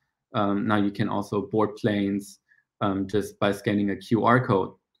places. Now you can also board planes just by scanning a QR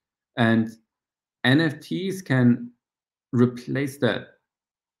code. And NFTs can replace that,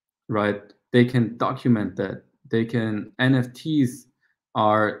 right? They can document that. NFTs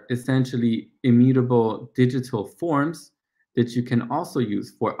are essentially immutable digital forms that you can also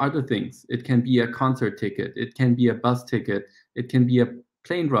use for other things. It can be a concert ticket, it can be a bus ticket, it can be a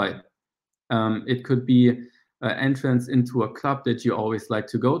plane ride. It could be an entrance into a club that you always like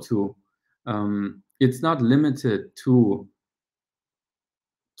to go to. It's not limited to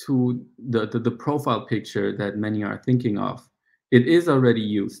the profile picture that many are thinking of. It is already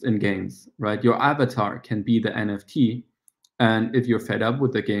used in games, right? Your avatar can be the NFT, and if you're fed up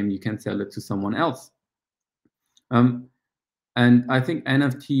with the game, you can sell it to someone else. And I think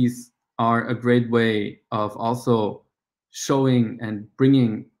NFTs are a great way of also showing and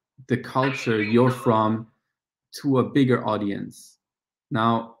bringing the culture you're from to a bigger audience.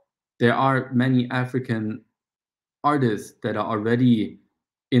 Now, there are many African artists that are already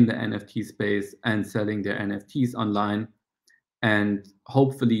in the NFT space and selling their NFTs online. And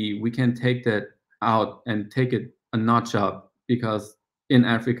hopefully we can take that out and take it a notch up, because in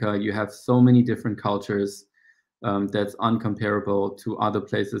Africa, you have so many different cultures that's uncomparable to other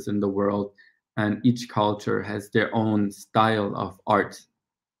places in the world. And each culture has their own style of art,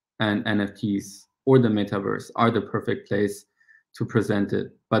 and NFTs or the metaverse are the perfect place to present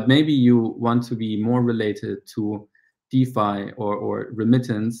it. But maybe you want to be more related to DeFi or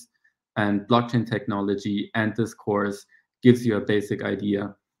remittance, and blockchain technology and this course gives you a basic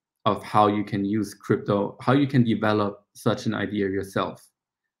idea of how you can use crypto, how you can develop such an idea yourself.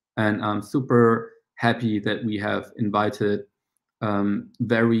 And I'm super happy that we have invited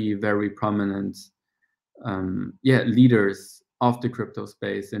very, very prominent leaders of the crypto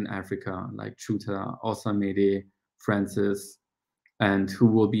space in Africa, like Chuta, Osamede, Francis, and who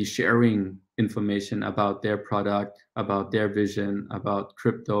will be sharing information about their product, about their vision, about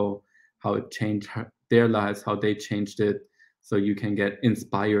crypto, how it changed their lives, how they changed it, so you can get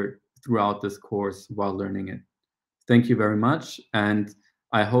inspired throughout this course while learning it. Thank you very much, and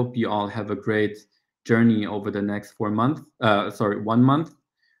I hope you all have a great journey over the next 1 month,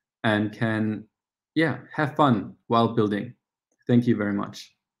 and can have fun while building. Thank you very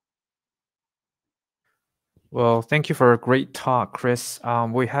much. Well, thank you for a great talk, Chris.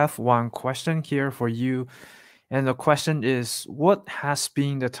 We have one question here for you. And the question is, what has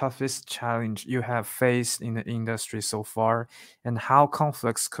been the toughest challenge you have faced in the industry so far, and how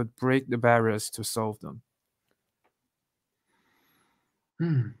Conflux could break the barriers to solve them?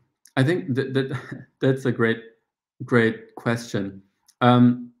 I think that's a great question.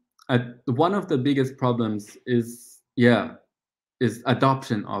 One of the biggest problems is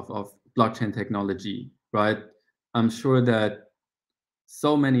adoption of blockchain technology, right? I'm sure that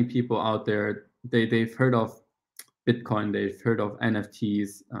so many people out there, they've heard of Bitcoin, they've heard of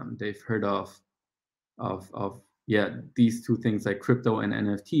NFTs, they've heard of these two things like crypto and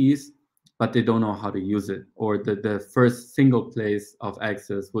NFTs, but they don't know how to use it. Or the first single place of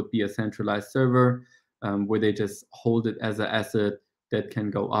access would be a centralized server where they just hold it as an asset that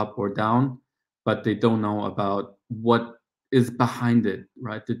can go up or down, but they don't know about what is behind it,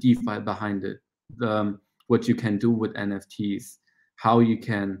 right? The DeFi behind it, what you can do with NFTs, how you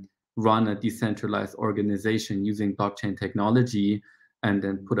can run a decentralized organization using blockchain technology, and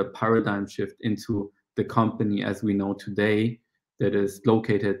then put a paradigm shift into the company as we know today, that is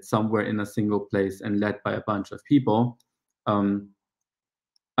located somewhere in a single place and led by a bunch of people.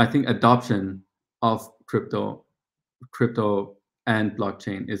 I think adoption of crypto and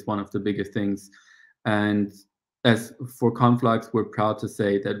blockchain is one of the biggest things. And as for Conflux, we're proud to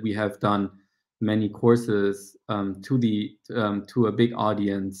say that we have done many courses to a big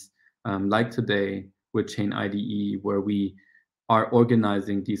audience, like today with ChainIDE, where we are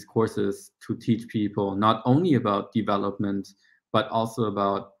organizing these courses to teach people not only about development, but also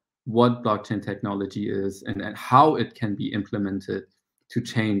about what blockchain technology is and how it can be implemented to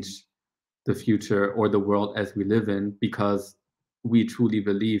change the future or the world as we live in, because we truly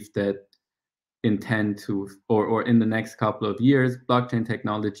believe that in 10 to or in the next couple of years, blockchain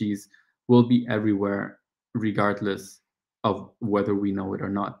technologies will be everywhere, regardless of whether we know it or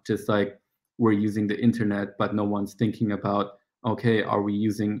not. Just like we're using the internet, but no one's thinking about, okay, are we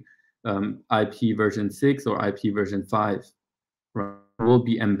using IP version 6 or IP version 5? Right? Will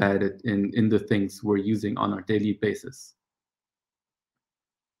be embedded in the things we're using on our daily basis.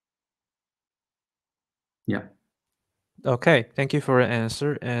 Yeah. Okay, thank you for your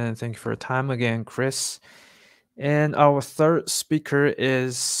answer, and thank you for your time again, Chris. And our third speaker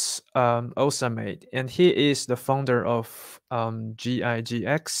is Osamate, and he is the founder of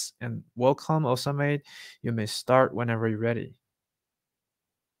GIGX. And welcome, Osamate. You may start whenever you're ready.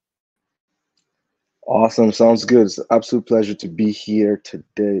 Awesome. Sounds good. It's an absolute pleasure to be here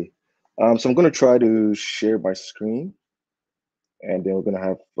today. So I'm going to try to share my screen, and then we're going to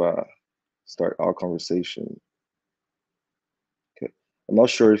have start our conversation. Okay. I'm not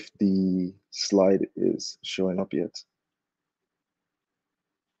sure if the slide is showing up yet.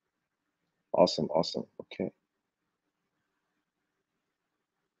 Awesome. Awesome. Okay.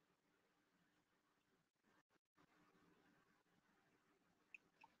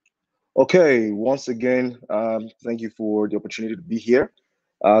 Okay, once again, thank you for the opportunity to be here.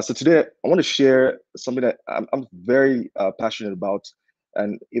 So today, I want to share something that I'm very passionate about,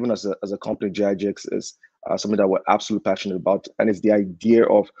 and even as a company, GIGX is something that we're absolutely passionate about, and it's the idea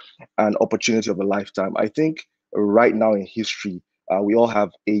of an opportunity of a lifetime. I think right now in history, we all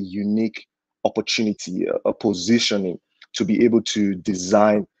have a unique opportunity, a positioning to be able to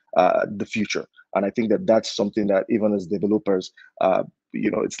design the future. And I think that that's something that even as developers,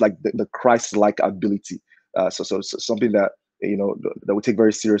 it's like the Christ-like ability. So something that that we take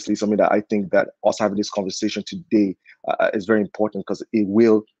very seriously. Something that I think that us having this conversation today is very important because it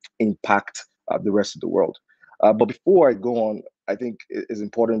will impact the rest of the world. But before I go on, I think it is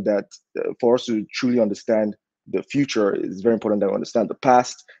important that for us to truly understand the future, it's very important that we understand the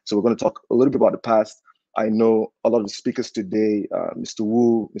past. So we're going to talk a little bit about the past. I know a lot of the speakers today, Mr.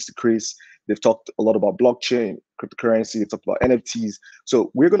 Wu, Mr. Chris, they've talked a lot about blockchain, cryptocurrency, they've talked about NFTs.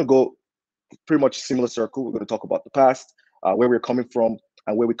 So we're going to go pretty much similar circle. We're going to talk about the past, where we're coming from,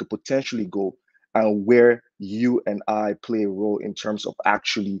 and where we could potentially go, and where you and I play a role in terms of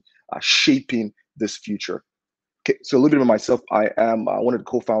actually shaping this future. Okay, so a little bit about myself. I am one of the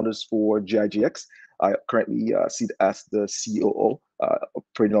co-founders for GIGX. I currently sit as the COO,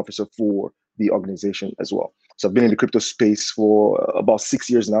 operating officer for the organization as well. So I've been in the crypto space for about 6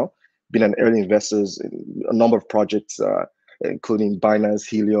 years now. Been an early investor in a number of projects, including Binance,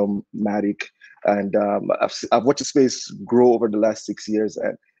 Helium, Matic, and I've watched the space grow over the last 6 years,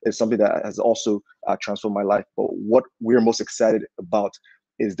 and it's something that has also transformed my life. But what we're most excited about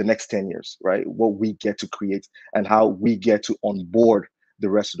is the next 10 years, right? What we get to create and how we get to onboard the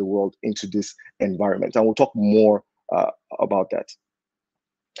rest of the world into this environment. And we'll talk more about that.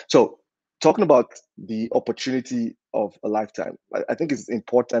 So talking about the opportunity of a lifetime, I think it's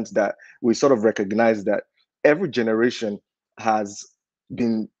important that we sort of recognize that every generation has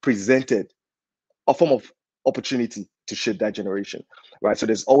been presented a form of opportunity to shape that generation, right? So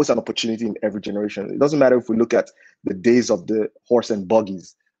there's always an opportunity in every generation. It doesn't matter if we look at the days of the horse and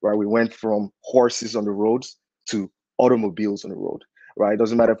buggies, right? We went from horses on the roads to automobiles on the road, right? It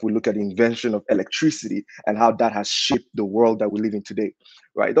doesn't matter if we look at the invention of electricity and how that has shaped the world that we live in today,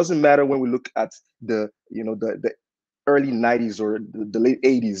 right? It doesn't matter when we look at the early 90s or the late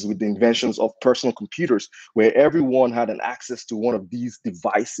 80s with the inventions of personal computers, where everyone had an access to one of these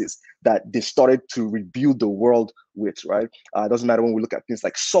devices that they started to rebuild the world with, right? It doesn't matter when we look at things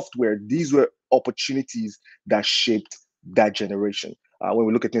like software. These were opportunities that shaped that generation. when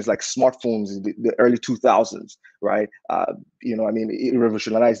we look at things like smartphones in the early 2000s, right? It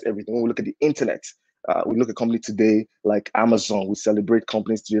revolutionized everything. When we look at the internet, we look at companies today like Amazon. We celebrate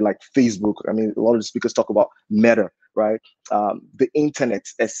companies today like Facebook. I mean, a lot of the speakers talk about Meta, right? The internet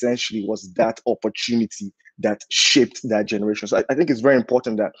essentially was that opportunity that shaped that generation. So I think it's very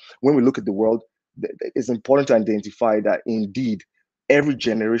important that when we look at the world, it's important to identify that indeed every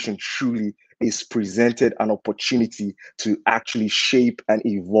generation truly is presented an opportunity to actually shape and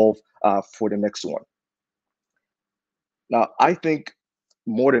evolve for the next one. Now, I think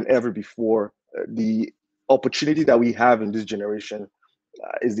more than ever before, the opportunity that we have in this generation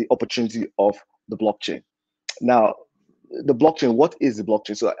is the opportunity of the blockchain. Now, the blockchain, what is the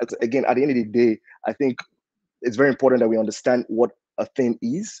blockchain? So again, at the end of the day, I think it's very important that we understand what a thing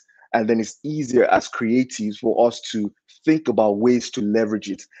is, and then it's easier as creatives for us to think about ways to leverage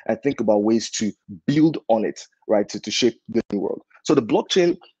it and think about ways to build on it, right, to shape the new world. So the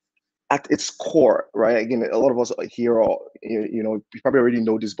blockchain at its core, right? Again, a lot of us here are, you probably already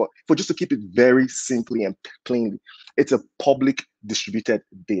know this, but for just to keep it very simply and plainly, it's a public distributed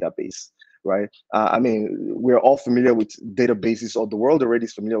database, right? We're all familiar with databases, or the world already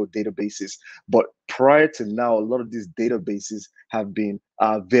is familiar with databases, but prior to now, a lot of these databases have been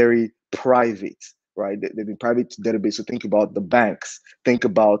very private, right? They've been private databases. So think about the banks, think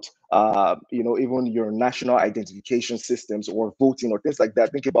about even your national identification systems or voting or things like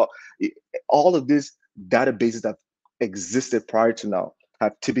that. Think about all of these databases that existed prior to now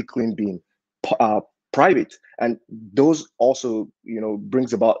have typically been private, and those also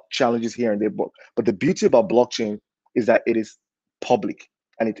brings about challenges here and there. But the beauty about blockchain is that it is public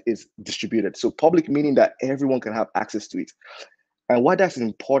and it is distributed. So public meaning that everyone can have access to it. And why that's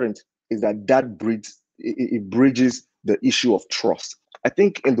important is that bridges the issue of trust. I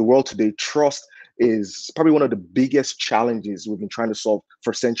think in the world today, trust is probably one of the biggest challenges we've been trying to solve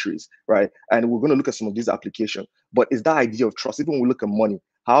for centuries, right? And we're going to look at some of these applications. But it's that idea of trust. Even when we look at money,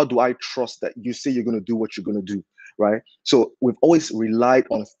 how do I trust that you say you're going to do what you're going to do, right? So we've always relied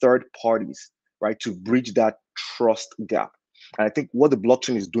on third parties, right, to bridge that trust gap. And I think what the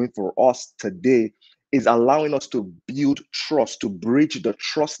blockchain is doing for us today is allowing us to build trust, to bridge the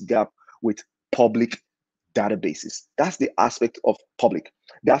trust gap with public databases. That's the aspect of public.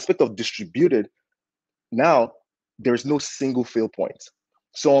 The aspect of distributed, now there's no single fail point.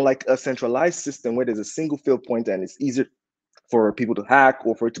 So unlike a centralized system where there's a single fail point and it's easier for people to hack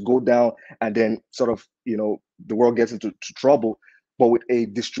or for it to go down, and then sort of, the world gets into trouble. But with a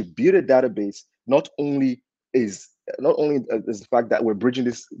distributed database, not only is the fact that we're bridging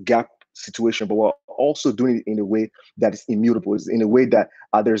this gap situation, but we're also doing it in a way that is immutable, is in a way that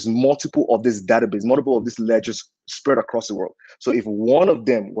there's multiple of this database, multiple of these ledgers spread across the world. So if one of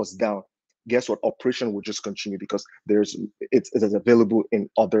them was down, guess what? Operation will just continue because it's available in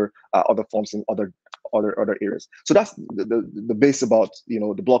other forms in other areas. So that's the base about the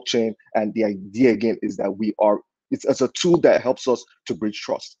blockchain, and the idea again is that it's a tool that helps us to bridge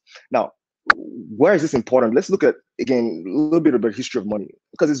trust. Now, where is this important? Let's look at, again, a little bit of the history of money,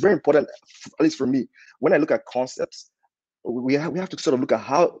 because it's very important, at least for me. When I look at concepts, we have to sort of look at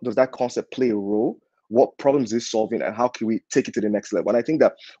how does that concept play a role, what problems is solving, and how can we take it to the next level. And I think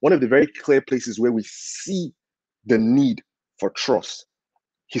that one of the very clear places where we see the need for trust,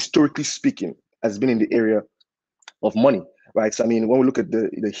 historically speaking, has been in the area of money, right? So when we look at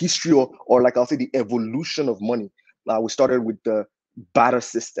the history or like I'll say the evolution of money, we started with the barter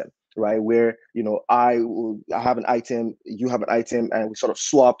system, right? Where I have an item, you have an item, and we sort of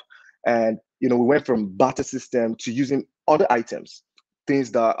swap. And we went from barter system to using other items,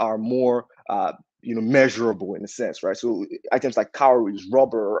 things that are more measurable in a sense, right? So items like calories,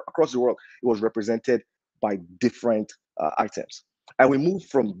 rubber, across the world, it was represented by different items. And we moved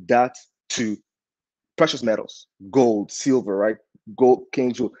from that to precious metals, gold, silver, right? Gold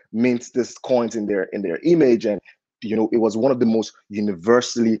came to mint these coins in their image, and it was one of the most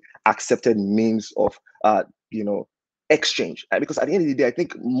universally accepted means of exchange. Because at the end of the day, I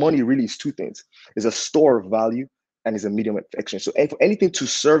think money really is two things: it's a store of value and is a medium of exchange. So for anything to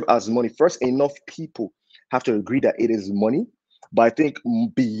serve as money, first enough people have to agree that it is money. But I think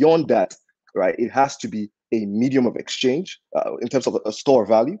beyond that, right, it has to be a medium of exchange in terms of a store of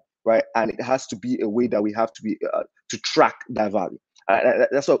value, right? And it has to be a way that we have to be to track that value.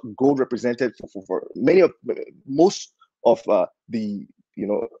 That's what gold represented for most of the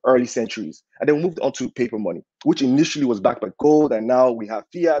early centuries. And then we moved on to paper money, which initially was backed by gold, and now we have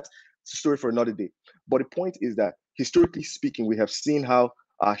fiat. It's a story for another day. But the point is that historically speaking, we have seen how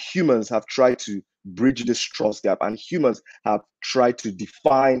humans have tried to bridge this trust gap, and humans have tried to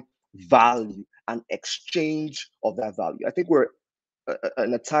define value and exchange of that value. I think we're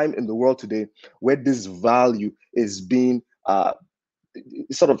in a time in the world today where this value is being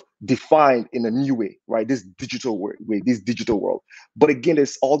sort of defined in a new way, right? This digital way, this digital world. But again,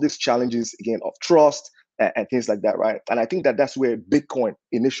 there's all these challenges again of trust and things like that, right? And I think that that's where Bitcoin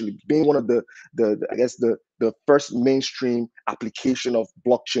initially being one of the I guess the first mainstream application of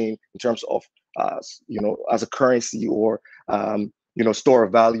blockchain in terms of as a currency or store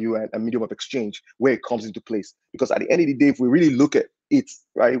of value and medium of exchange, where it comes into place. Because at the end of the day, if we really look at it,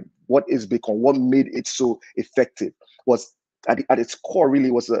 right, what is Bitcoin? What made it so effective was at its core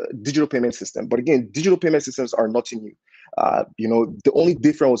really was a digital payment system. But again, digital payment systems are nothing new. The only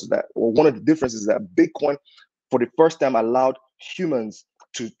difference was that, or one of the differences is that Bitcoin, for the first time, allowed humans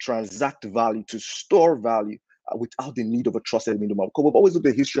to transact value, to store value without the need of a trusted middleman. Because we've always looked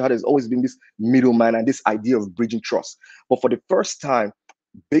at history, how there's always been this middleman and this idea of bridging trust. But for the first time,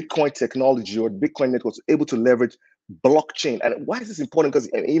 Bitcoin technology or Bitcoin network was able to leverage blockchain. And why is this important? Because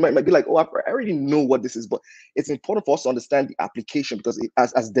you might be like, oh, I already know what this is, but it's important for us to understand the application, because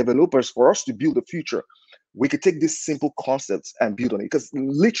as developers, for us to build the future, we could take these simple concepts and build on it. Because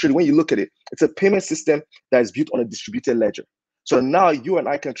literally, when you look at it, it's a payment system that is built on a distributed ledger. So now you and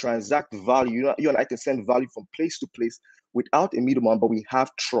I can transact value. You and I can send value from place to place without a middleman, but we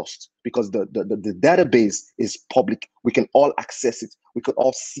have trust because the database is public. We can all access it. We could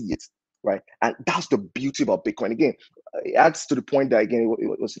all see it, right? And that's the beauty about Bitcoin. Again, it adds to the point that, again,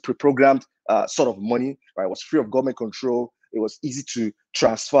 it was pre-programmed sort of money, right? It was free of government control. It was easy to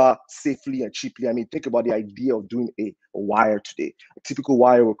transfer safely and cheaply. I mean, think about the idea of doing a wire today. A typical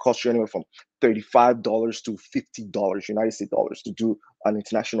wire will cost you anywhere from $35 to $50 United States dollars to do an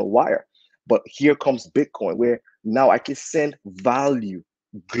international wire. But here comes Bitcoin, where now I can send value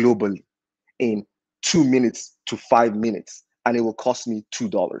globally in 2 minutes to 5 minutes, and it will cost me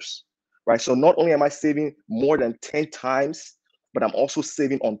 $2, right? So not only am I saving more than 10 times, but I'm also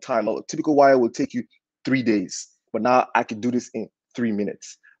saving on time. A typical wire will take you 3 days, but now I can do this in 3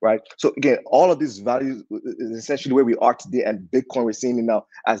 minutes, right? So again, all of these values is essentially where we are today, and Bitcoin, we're seeing it now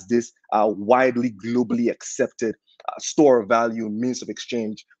as this widely globally accepted store of value, means of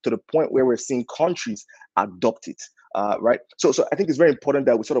exchange, to the point where we're seeing countries adopt it, right? So I think it's very important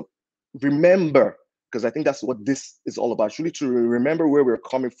that we sort of remember, because I think that's what this is all about, really to remember where we're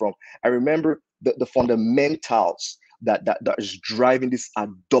coming from and remember the fundamentals that is driving this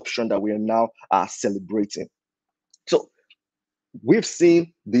adoption that we are now celebrating. So we've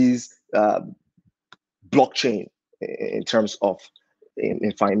seen these blockchain in terms of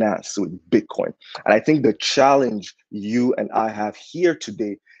in finance with Bitcoin. And I think the challenge you and I have here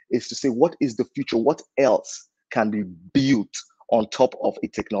today is to say, what is the future? What else can be built on top of a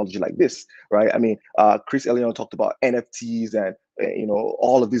technology like this, right? I mean, Chris earlier on talked about NFTs and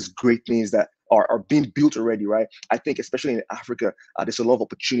all of these great things that are being built already, right? I think especially in Africa, there's a lot of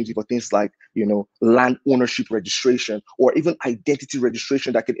opportunity for things like, land ownership registration, or even identity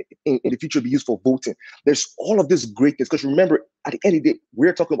registration that could in the future be used for voting. There's all of this greatness, because remember, at the end of the day,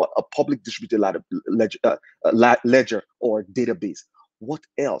 we're talking about a public distributed ledger or database. What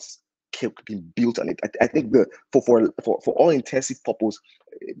else can be built on it? I think for all intensive purpose,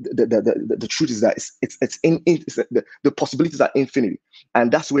 the truth is that the possibilities are infinity,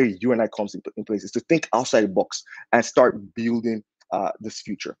 and that's where you and I comes in place, is to think outside the box and start building this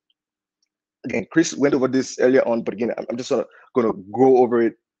future. Again, Chris went over this earlier on, but again, I'm just sort of going to go over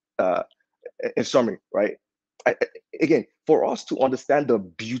it in summary, right? Again, for us to understand the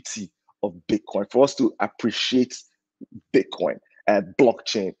beauty of Bitcoin, for us to appreciate Bitcoin and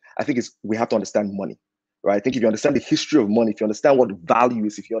blockchain, I think we have to understand money, right? I think if you understand the history of money, if you understand what value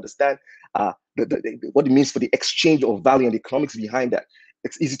is, if you understand what it means for the exchange of value and the economics behind that,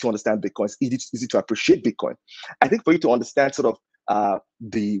 it's easy to understand Bitcoin. It's easy to appreciate Bitcoin. I think for you to understand sort of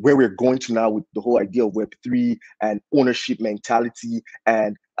where we're going to now with the whole idea of Web3 and ownership mentality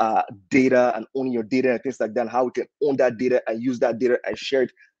and data and owning your data and things like that, and how we can own that data and use that data and share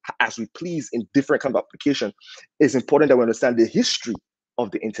it as we please in different kind of application, it's important that we understand the history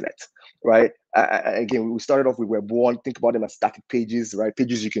of the internet, right? Again, we started off with Web 1. Think about them as static pages, right?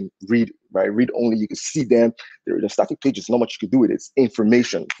 Pages you can read, right? Read only, you can see them. They're static pages, not much you can do with it. It's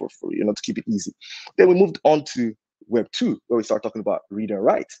information for to keep it easy. Then we moved on to Web 2, where we start talking about read and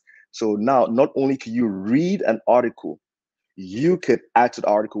write. So now, not only can you read an article, you could add to the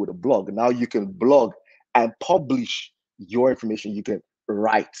article with a blog. Now you can blog and publish your information. You can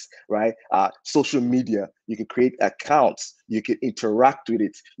write, right? Social media, you could create accounts, you could interact with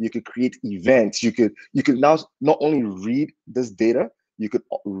it, you could create events, you could now not only read this data, you could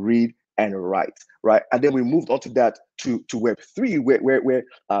read and write, right? And then we moved on to that to Web3, where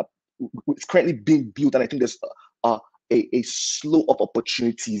it's currently being built, and I think there's a slow of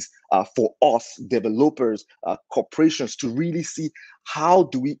opportunities for us developers, corporations to really see how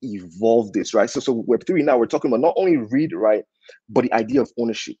do we evolve this, right? So Web3 now we're talking about not only read, right, but the idea of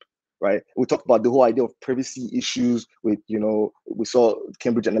ownership, right? We talked about the whole idea of privacy issues with, we saw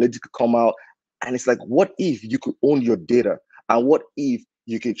Cambridge Analytica come out, and it's like, what if you could own your data? And what if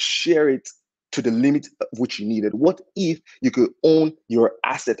you could share it to the limit of which you need it? What if you could own your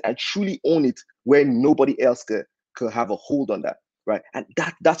asset and truly own it where nobody else could have a hold on that, right? And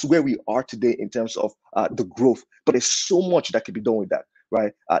that's where we are today in terms of the growth. But there's so much that could be done with that,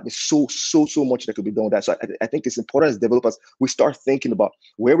 right? There's so much that could be done with that. So I think it's important as developers, we start thinking about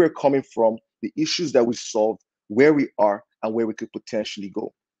where we're coming from, the issues that we solve, where we are, and where we could potentially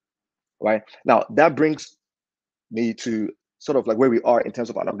go, right? Now, that brings me to sort of like where we are in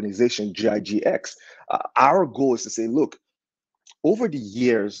terms of an organization, GIGX. Our goal is to say, look, over the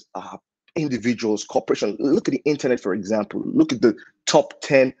years, individuals, corporations, look at the internet, for example, look at the top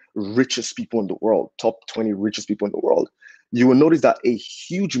 10 richest people in the world, top 20 richest people in the world. You will notice that a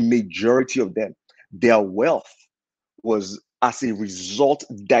huge majority of them, their wealth was as a result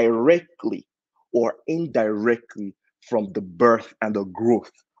directly or indirectly from the birth and the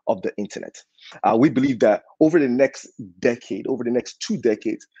growth of the internet. We believe that over the next decade, over the next 2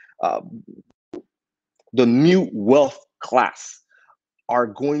 decades, the new wealth class are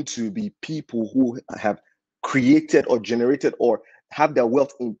going to be people who have created or generated or have their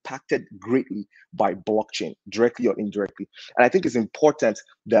wealth impacted greatly by blockchain, directly or indirectly. And I think it's important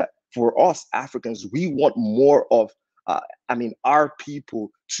that for us Africans, we want more of our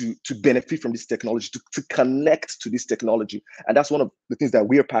people to benefit from this technology, to connect to this technology. And that's one of the things that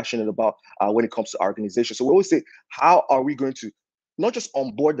we are passionate about when it comes to our organization. So we always say, how are we going to not just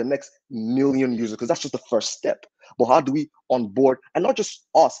onboard the next million users, because that's just the first step, but how do we onboard, and not just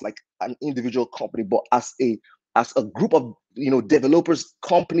us like an individual company, but as a group of developers,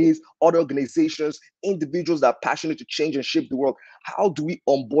 companies, other organizations, individuals that are passionate to change and shape the world. How do we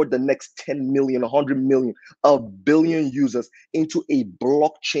onboard the next 10 million, 100 million, a billion users into a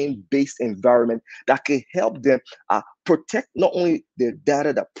blockchain-based environment that can help them protect not only their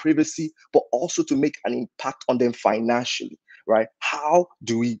data, their privacy, but also to make an impact on them financially, right? How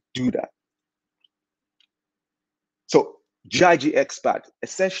do we do that? So GIG Expat,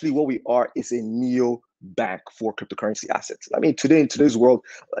 essentially what we are is a neo bank for cryptocurrency assets. I mean, in today's world,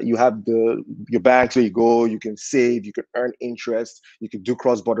 you have your banks where you go, you can save, you can earn interest, you can do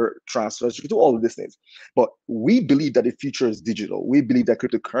cross-border transfers, you can do all of these things. But we believe that the future is digital. We believe that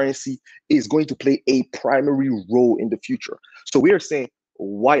cryptocurrency is going to play a primary role in the future. So we are saying,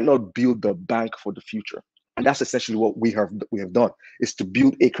 why not build the bank for the future? And that's essentially what we have done, is to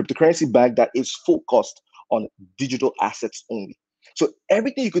build a cryptocurrency bank that is focused on digital assets only. So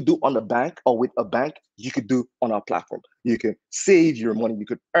everything you could do on the bank or with a bank, you could do on our platform. You can save your money, you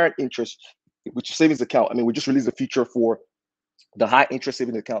could earn interest with your savings account. I mean, we just released a feature for the high interest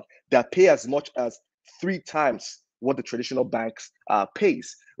savings account that pay as much as 3 times what the traditional banks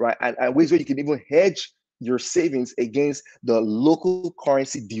pays, right? And ways where you can even hedge your savings against the local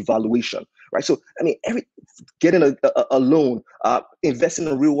currency devaluation, right? So, I mean, getting a loan, investing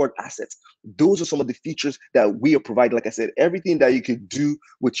in real world assets, those are some of the features that we are providing. Like I said, everything that you could do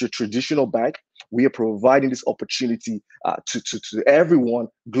with your traditional bank, we are providing this opportunity to everyone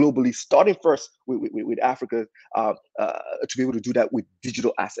globally, starting first with Africa, to be able to do that with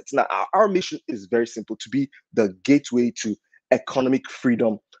digital assets. Now, our mission is very simple: to be the gateway to economic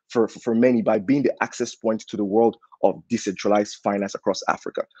freedom for many by being the access point to the world of decentralized finance across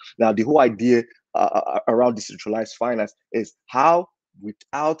Africa. Now, the whole idea around decentralized finance is how,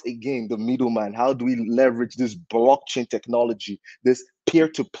 without, again, the middleman, how do we leverage this blockchain technology, this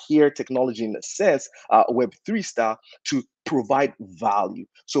peer-to-peer technology, in a sense, Web3 style, to provide value.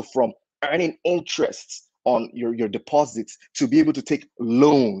 So from earning interests on your deposits, to be able to take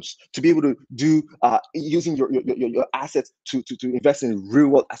loans, to be able to do using your assets to invest in real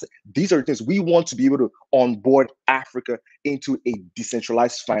world assets. These are the things we want to be able to onboard Africa into a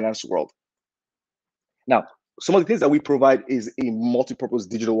decentralized finance world. Now, some of the things that we provide is a multi-purpose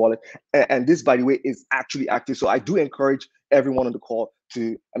digital wallet. And this, by the way, is actually active. So I do encourage everyone on the call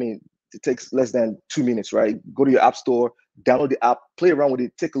to, it takes less than 2 minutes, right? Go to your app store, download the app, play around with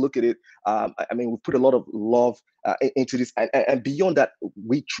it, take a look at it. We put a lot of love into this. And beyond that,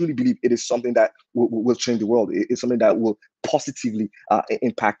 we truly believe it is something that will change the world. It's something that will positively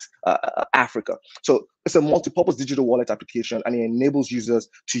impact Africa. So it's a multi-purpose digital wallet application, and it enables users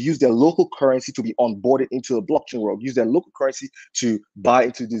to use their local currency to be onboarded into a blockchain world, use their local currency to buy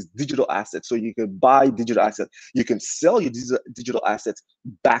into these digital assets. So you can buy digital assets, you can sell your digital assets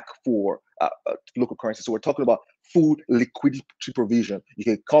back for local currency. So we're talking about full liquidity provision. You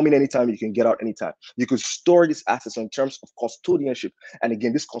can come in anytime, you can get out anytime. You could store these assets in terms of custodianship. And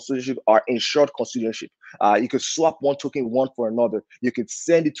again, this custodianship are insured custodianship. You could swap one token one for another. You could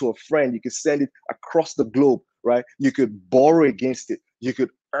send it to a friend. You could send it across the globe, right? You could borrow against it. You could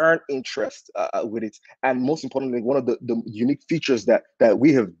earn interest with it. And most importantly, one of the unique features that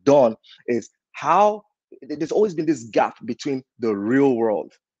we have done is how there's always been this gap between the real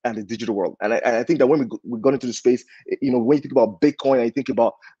world and the digital world. And I think that when we got into the space, you know, when you think about Bitcoin and you think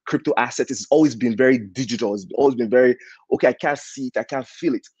about crypto assets, it's always been very digital. It's always been very, okay, I can't see it, I can't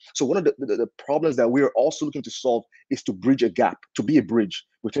feel it. So one of the problems that we're also looking to solve is to bridge a gap, to be a bridge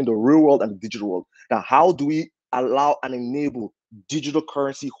between the real world and the digital world. Now, how do we allow and enable digital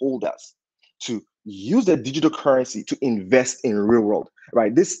currency holders to use their digital currency to invest in real world,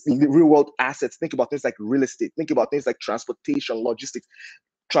 right? This real world assets, think about things like real estate, think about things like transportation, logistics.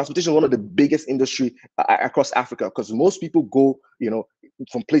 Transportation is one of the biggest industry across Africa, because most people go, you know,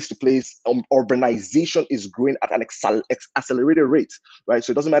 from place to place. Urbanization is growing at an accelerated rate, right?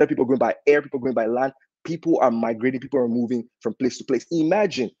 So it doesn't matter people going by air, people going by land, people are migrating, people are moving from place to place.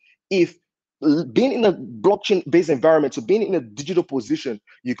 Imagine if being in a blockchain-based environment, so being in a digital position,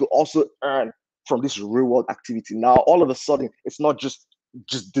 you could also earn from this real world activity. Now, all of a sudden, it's not just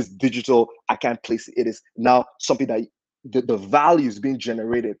this digital, I can't place it. It is now something that the value is being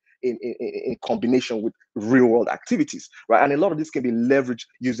generated in combination with real world activities, right? And a lot of this can be leveraged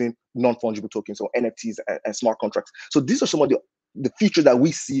using non-fungible tokens or NFTs and smart contracts. So these are some of the features that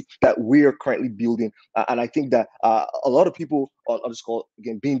we see that we're currently building. And I think that a lot of people on this call,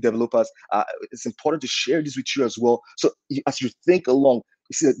 again, being developers, it's important to share this with you as well. So as you think along,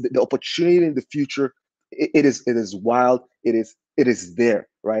 you see the opportunity in the future, it is wild. It is there,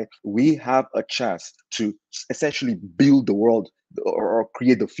 right? We have a chance to essentially build the world or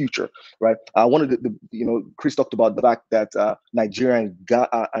create the future, right? One of the you know, Chris talked about the fact that Nigeria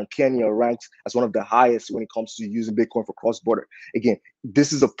and Kenya are ranked as one of the highest when it comes to using Bitcoin for cross-border. Again,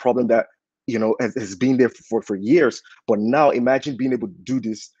 this is a problem that, you know, has been there for years, but now imagine being able to do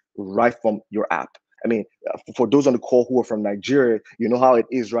this right from your app. I mean, for those on the call who are from Nigeria, you know how it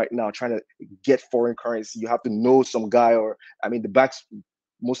is right now, trying to get foreign currency. You have to know some guy, or, I mean, the banks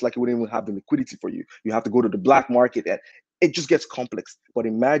most likely wouldn't even have the liquidity for you. You have to go to the black market, and it just gets complex. But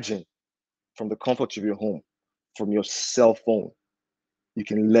imagine from the comfort of your home, from your cell phone, you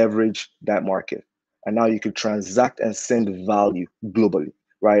can leverage that market. And now you can transact and send value globally,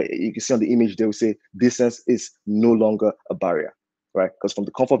 right? You can see on the image, they will say distance is no longer a barrier, right? Because from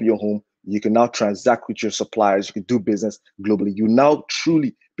the comfort of your home, you can now transact with your suppliers, you can do business globally. You now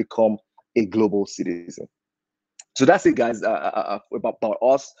truly become a global citizen. So that's it, guys, about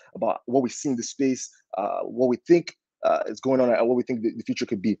us, about what we see in the space, what we think is going on, and what we think the future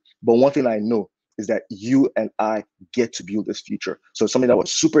could be. But one thing I know is that you and I get to build this future. So something that we're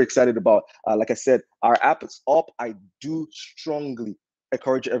super excited about. Like I said, our app is up. I do strongly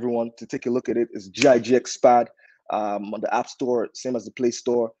encourage everyone to take a look at it. It's GIGX Pad on the App Store, same as the Play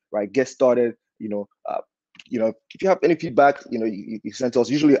Store, right? Get started. You know, if you have any feedback, you know, you send to us.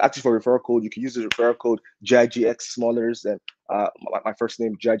 Usually ask for a referral code. You can use the referral code GIGX Smallers and my first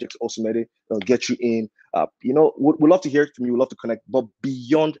name GIGX Osumede. It'll get you in. You know, we'd love to hear from you. We'd love to connect. But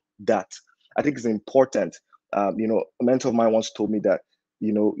beyond that, I think it's important. You know, a mentor of mine once told me that,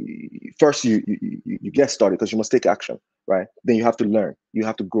 you know, first you get started because you must take action, right? Then you have to learn. You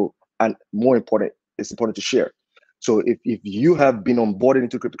have to grow, and more important, it's important to share. So if you have been onboarded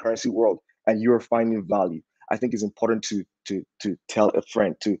into the cryptocurrency world and you're finding value, I think it's important to tell a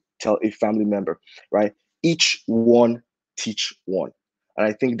friend, to tell a family member, right? Each one teach one. And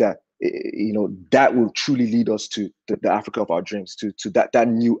I think that, you know, that will truly lead us to the Africa of our dreams, to that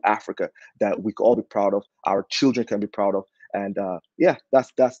new Africa that we can all be proud of, our children can be proud of. And yeah,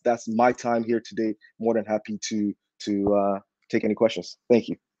 that's my time here today. More than happy to take any questions. Thank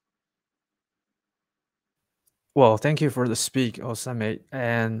you. Well, thank you for the speak, Osame.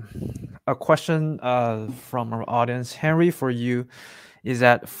 And a question from our audience, Henry, for you, is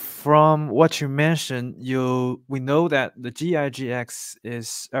that from what you mentioned, we know that the GIGX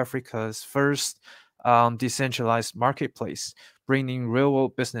is Africa's first decentralized marketplace, bringing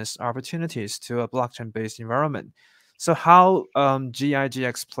real-world business opportunities to a blockchain-based environment. So how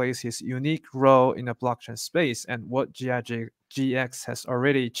GIGX plays its unique role in the blockchain space, and what GIGX has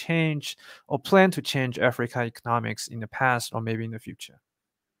already changed or plan to change Africa economics in the past or maybe in the future?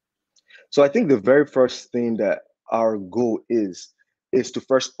 So I think the very first thing that our goal is to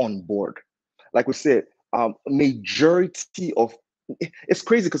first onboard. Like we said, majority of it's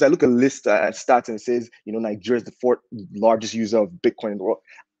crazy because I look at list and stats and it says, Nigeria is the fourth largest user of Bitcoin in the world.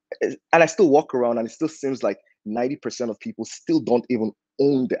 And I still walk around and it still seems like 90% of people still don't even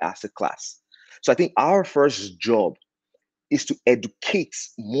own the asset class. So I think our first job is to educate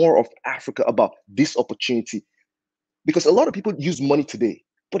more of Africa about this opportunity, because a lot of people use money today,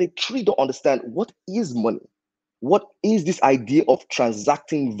 but they truly don't understand what is money. What is this idea of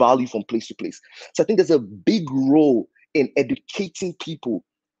transacting value from place to place? So I think there's a big role in educating people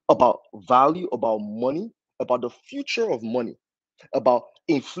about value, about money, about the future of money, about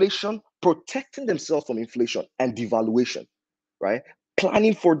inflation, protecting themselves from inflation and devaluation, right?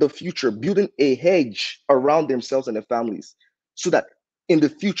 Planning for the future, building a hedge around themselves and their families so that in the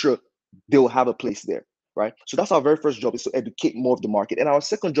future, they will have a place there, right? So that's our very first job, is to educate more of the market. And our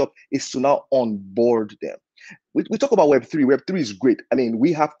second job is to now onboard them. We talk about Web3. Web3 is great. I mean,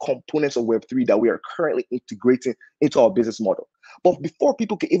 we have components of Web3 that we are currently integrating into our business model. But before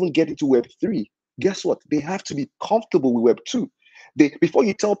people can even get into Web3, guess what? They have to be comfortable with Web2. Before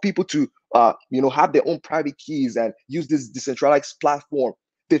you tell people to have their own private keys and use this decentralized platform,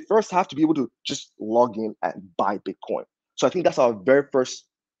 they first have to be able to just log in and buy Bitcoin. So I think that's our very first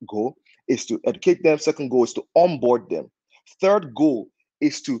goal, is to educate them. Second goal is to onboard them. Third goal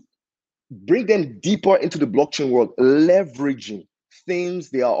is to bring them deeper into the blockchain world, leveraging things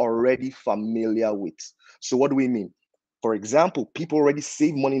they are already familiar with. So what do we mean? For example, people already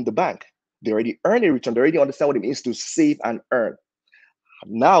save money in the bank. They already earn a return. They already understand what it means to save and earn.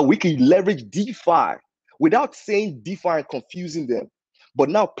 Now we can leverage DeFi without saying DeFi and confusing them. But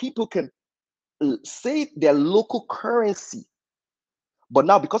now people can save their local currency. But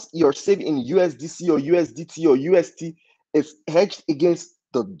now, because you're saving in USDC or USDT or UST, it's hedged against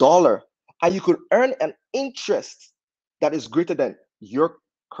the dollar. And you could earn an interest that is greater than your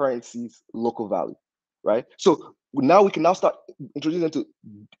currency's local value, right? So now we can now start introducing them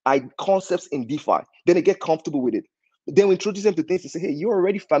to concepts in DeFi. Then they get comfortable with it. Then we introduce them to things to say, hey, you're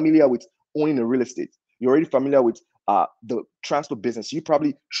already familiar with owning a real estate. You're already familiar with the transport business. You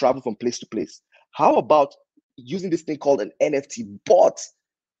probably travel from place to place. How about using this thing called an NFT? But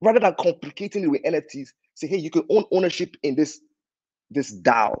rather than complicating it with NFTs, say, hey, you can own ownership in this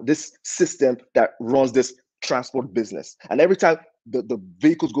DAO, this system that runs this transport business. And every time the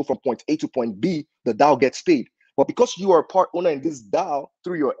vehicles go from point A to point B, the DAO gets paid. But because you are a part owner in this DAO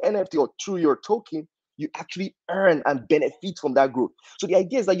through your NFT or through your token, you actually earn and benefit from that growth. So the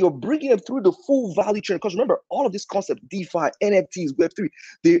idea is that you're bringing them through the full value chain. Because remember, all of this concept, DeFi, NFTs, Web3,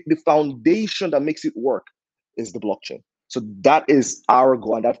 the foundation that makes it work is the blockchain. So that is our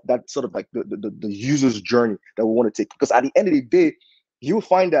goal, and that's sort of like the user's journey that we want to take. Because at the end of the day, you'll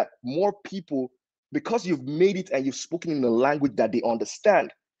find that more people, because you've made it and you've spoken in a language that they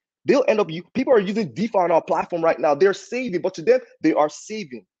understand, they'll end up, people are using DeFi on our platform right now. They're saving, but to them, they are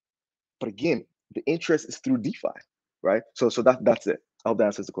saving. But again, the interest is through DeFi, right? So that's it. I hope that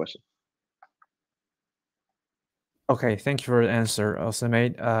answers the question. Okay, thank you for the answer, also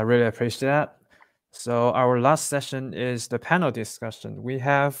mate. Really appreciate that. So our last session is the panel discussion. We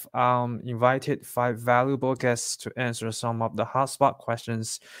have invited 5 valuable guests to answer some of the hotspot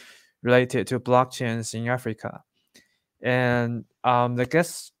questions related to blockchains in Africa. And the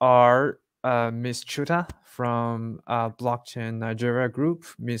guests are Ms. Chuta from Blockchain Nigeria Group.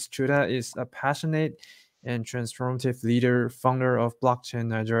 Ms. Chuta is a passionate and transformative leader, founder of Blockchain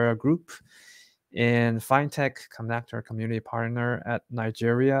Nigeria Group, and FinTech Connector community partner at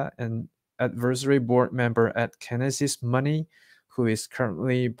Nigeria, and advisory board member at Genesis Money, who is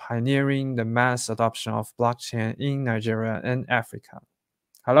currently pioneering the mass adoption of blockchain in Nigeria and Africa.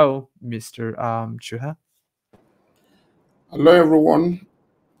 Hello, Mr. Chuha. Hello, everyone.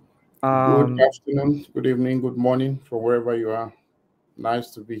 Good afternoon, good evening, good morning from wherever you are.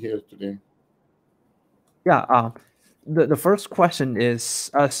 Nice to be here today. Yeah, the first question is,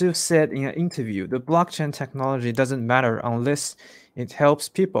 as you said in an interview, the blockchain technology doesn't matter unless it helps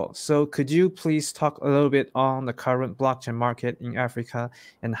people. So could you please talk a little bit on the current blockchain market in Africa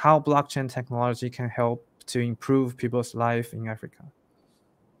and how blockchain technology can help to improve people's life in Africa?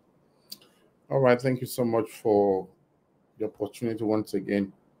 All right, thank you so much for the opportunity once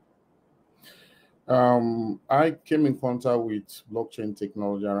again. I came in contact with blockchain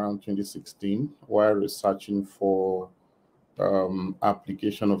technology around 2016 while researching for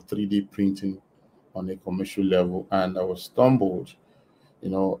application of 3D printing on a commercial level, and I stumbled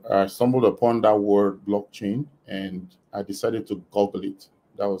upon that word blockchain, and I decided to Google it.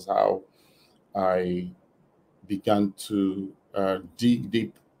 That was how I began to dig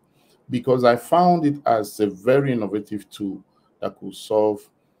deep. because I found it as a very innovative tool that could solve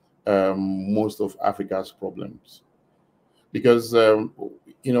most of Africa's problems. Because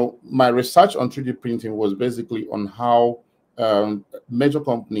my research on 3D printing was basically on how major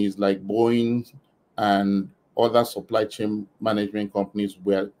companies like Boeing and other supply chain management companies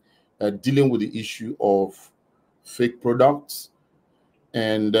were dealing with the issue of fake products,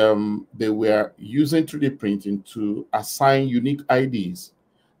 and they were using 3D printing to assign unique IDs,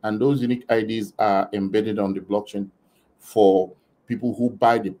 and those unique IDs are embedded on the blockchain for people who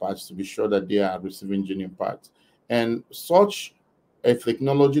buy the parts to be sure that they are receiving genuine parts. And such a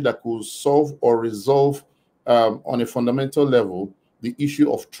technology that could solve or resolve on a fundamental level the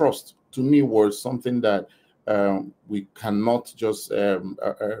issue of trust, to me, was something that we cannot just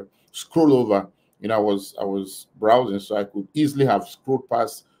scroll over. I was browsing, so I could easily have scrolled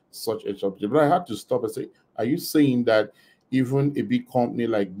past such a subject, but I had to stop and say, are you saying that even a big company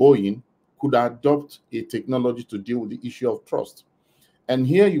like Boeing could adopt a technology to deal with the issue of trust? And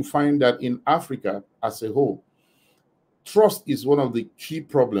here you find that in Africa as a whole, trust is one of the key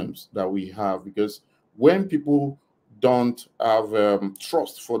problems that we have, because when people don't have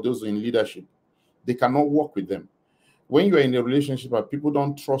trust for those in leadership, they cannot work with them. When you're in a relationship and people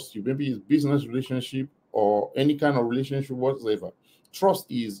don't trust you, maybe it's business relationship or any kind of relationship whatsoever, trust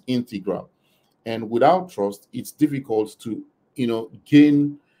is integral. And without trust, it's difficult to,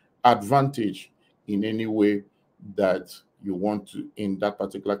 gain advantage in any way that you want to in that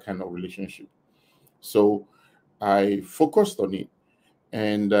particular kind of relationship. So I focused on it.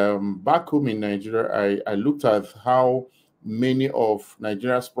 And back home in Nigeria, I looked at how many of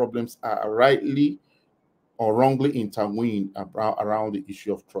Nigeria's problems are rightly or wrongly intertwined around the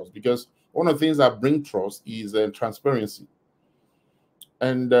issue of trust. Because one of the things that bring trust is transparency.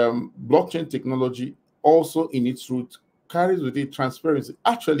 And blockchain technology also in its root carries with it transparency.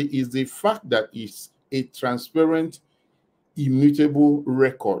 Actually, is the fact that it's a transparent, immutable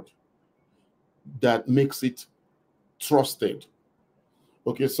record that makes it trusted.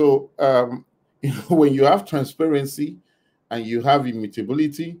 Okay, so when you have transparency and you have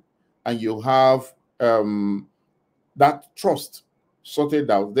immutability and you have that trust sorted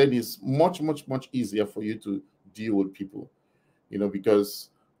out, then it's much, much, much easier for you to deal with people. Because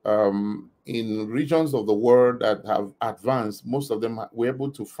in regions of the world that have advanced, most of them were able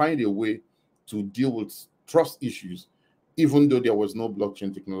to find a way to deal with trust issues, even though there was no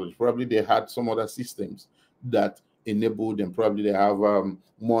blockchain technology. Probably they had some other systems that enabled them. Probably they have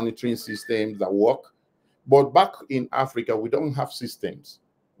monitoring systems that work. But back in Africa, we don't have systems.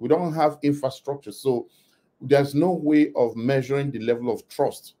 We don't have infrastructure. So there's no way of measuring the level of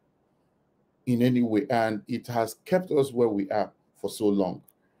trust in any way. And it has kept us where we are for so long.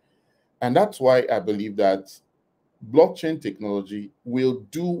 And that's why I believe that blockchain technology will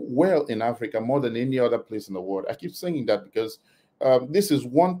do well in Africa more than any other place in the world. I keep saying that because this is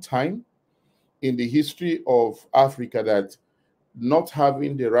one time in the history of Africa that not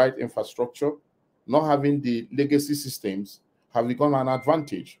having the right infrastructure, not having the legacy systems have become an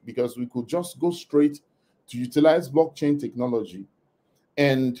advantage, because we could just go straight to utilize blockchain technology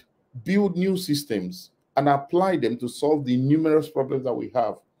and build new systems and apply them to solve the numerous problems that we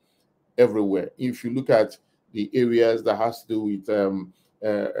have everywhere. If you look at the areas that has to do with,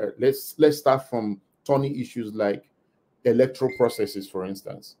 let's start from thorny issues like electoral processes, for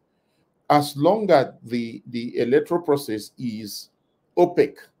instance. As long as the electoral process is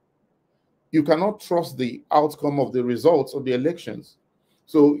opaque, you cannot trust the outcome of the results of the elections.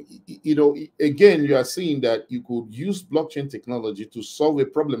 So, again, you are seeing that you could use blockchain technology to solve a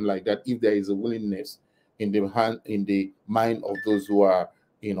problem like that if there is a willingness in the mind of those who are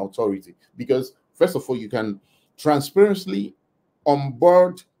in authority. Because first of all, you can transparently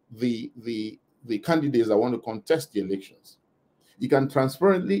onboard the candidates that want to contest the elections. You can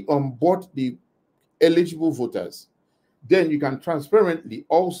transparently onboard the eligible voters. Then you can transparently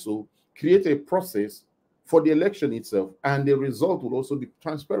also create a process for the election itself, and the result will also be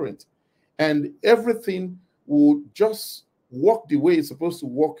transparent. And everything will just work the way it's supposed to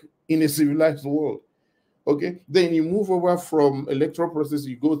work in a civilized world. Okay, then you move over from electoral process,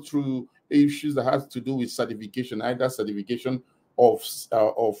 you go through issues that has to do with certification, either certification of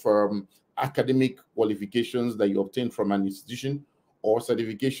academic qualifications that you obtain from an institution, or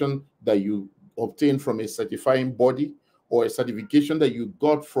certification that you obtain from a certifying body, or a certification that you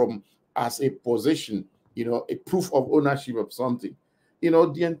got from as a possession, a proof of ownership of something.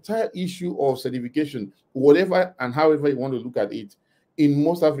 The entire issue of certification, whatever and however you want to look at it, in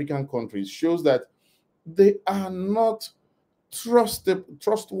most African countries shows that they are not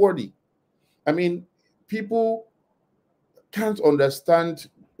trustworthy. I mean, people can't understand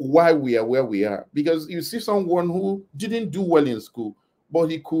why we are where we are. Because you see someone who didn't do well in school, but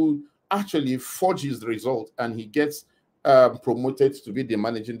he could actually forge his result and he gets promoted to be the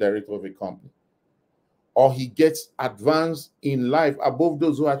managing director of a company. Or he gets advanced in life above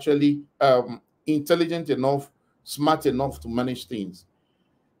those who are actually intelligent enough, smart enough to manage things.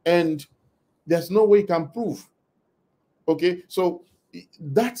 And there's no way he can prove. Okay, so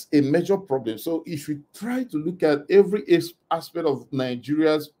that's a major problem. So if you try to look at every aspect of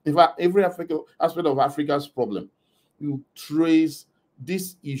Nigeria's, in fact, every aspect of Africa's problem, you trace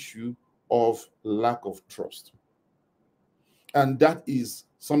this issue of lack of trust. And that is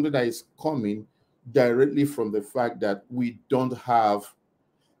something that is coming directly from the fact that we don't have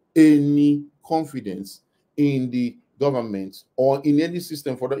any confidence in the government or in any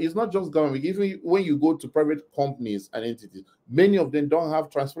system for that. It's not just government. Even when you go to private companies and entities, many of them don't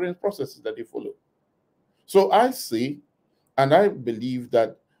have transparent processes that they follow. So I say, and I believe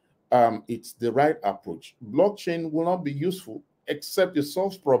that it's the right approach. Blockchain will not be useful except it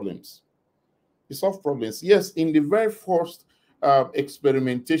solves problems. It solves problems. Yes, in the very first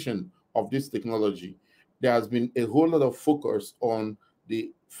experimentation of this technology, there has been a whole lot of focus on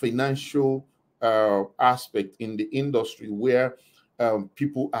the financial aspect in the industry where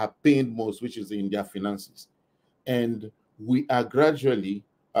people are paying most, which is in their finances. And we are gradually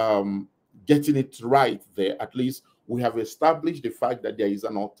getting it right there. At least we have established the fact that there is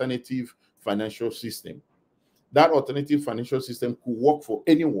an alternative financial system. That alternative financial system could work for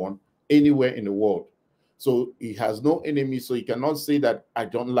anyone, anywhere in the world. So it has no enemy. So you cannot say that I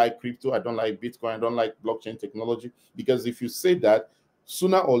don't like crypto, I don't like Bitcoin, I don't like blockchain technology. Because if you say that,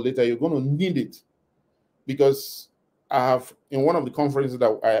 sooner or later you're going to need it. Because I have, in one of the conferences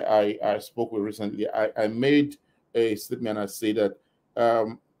that I spoke with recently, I made a statement. I say that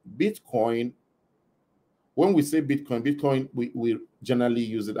Bitcoin, when we say Bitcoin, we generally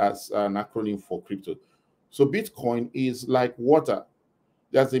use it as an acronym for crypto. So Bitcoin is like water.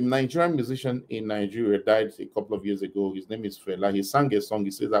 There's a Nigerian musician in Nigeria, died a couple of years ago. His name is Fela. He sang a song.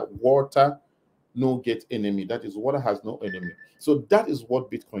 He says that water no get enemy. That is, water has no enemy. So that is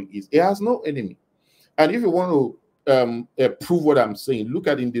what Bitcoin is. It has no enemy. And if you want to prove what I'm saying, look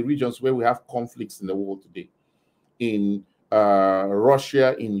at in the regions where we have conflicts in the world today, in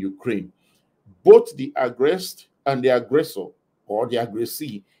Russia, in Ukraine. Both the aggressed and the aggressor, or the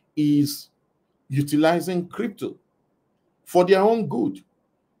aggressee, is utilizing crypto for their own good.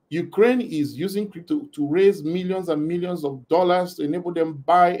 Ukraine is using crypto to raise millions and millions of dollars to enable them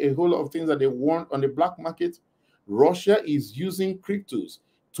buy a whole lot of things that they want on the black market. Russia is using cryptos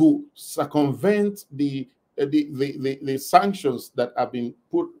to circumvent the sanctions that have been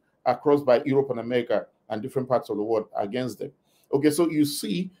put across by Europe and America and different parts of the world against them. Okay, so you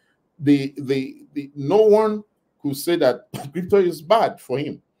see, no one could say that crypto is bad for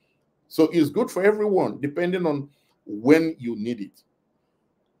him. So it's good for everyone, depending on when you need it.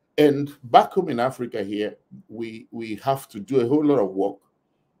 And back home in Africa here, we have to do a whole lot of work.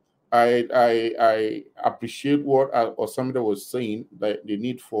 I appreciate what Osamida was saying, that the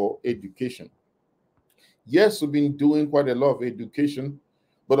need for education. Yes, we've been doing quite a lot of education,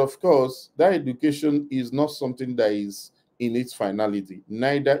 but of course, that education is not something that is in its finality.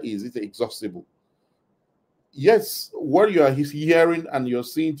 Neither is it exhaustible. Yes, what you are hearing and you're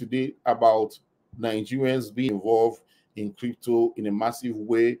seeing today about Nigerians being involved in crypto in a massive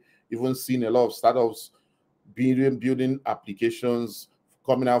way, even seeing a lot of startups building applications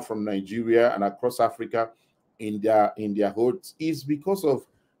coming out from Nigeria and across Africa in their hoods, is because of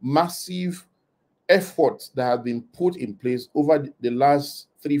massive efforts that have been put in place over the last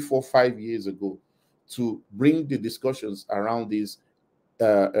 3, 4, 5 years ago to bring the discussions around this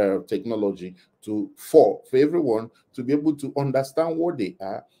technology for everyone to be able to understand what they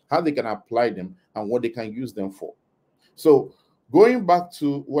are, how they can apply them, and what they can use them for. So going back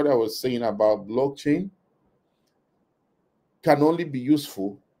to what I was saying about blockchain, can only be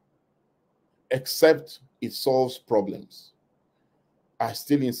useful except it solves problems. I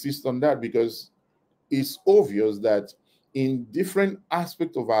still insist on that because it's obvious that in different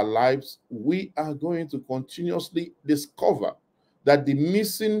aspects of our lives, we are going to continuously discover that the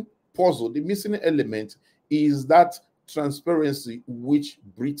missing puzzle, the missing element is that transparency which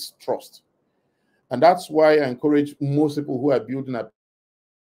breeds trust. And that's why I encourage most people who are building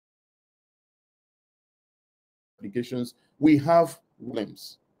applications, we have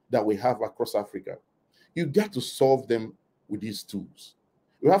problems that we have across Africa. You got to solve them with these tools.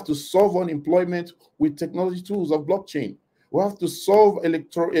 We have to solve unemployment with technology tools of blockchain. We have to solve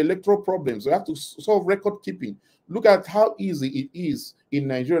electoral problems. We have to solve record keeping. Look at how easy it is in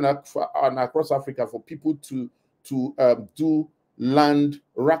Nigeria and across Africa for people to do land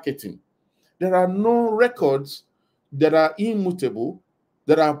racketing. There are no records that are immutable,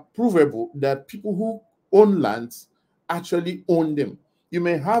 that are provable, that people who own lands actually own them. You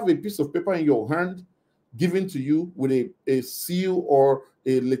may have a piece of paper in your hand given to you with a seal or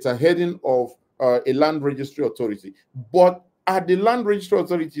a letterheading of a land registry authority. But at the land registry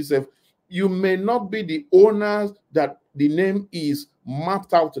authority itself, you may not be the owner that the name is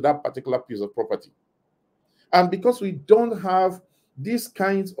mapped out to that particular piece of property. And because we don't have these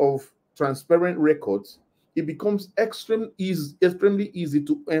kinds of transparent records, it becomes extremely easy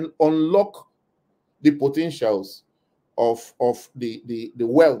to unlock the potentials of the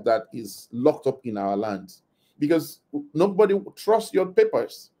wealth that is locked up in our lands. Because nobody trusts your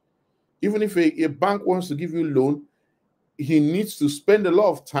papers. Even if a bank wants to give you a loan, he needs to spend a lot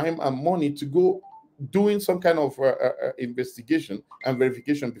of time and money to go doing some kind of investigation and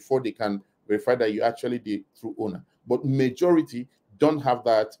verification before they can verify that you actually the true owner. But majority don't have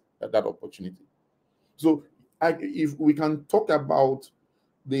that opportunity. So if we can talk about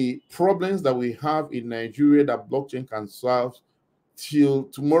the problems that we have in Nigeria that blockchain can solve till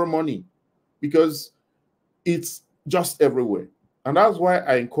tomorrow morning, because it's just everywhere. And that's why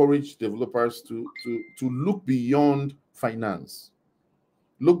I encourage developers to look beyond finance.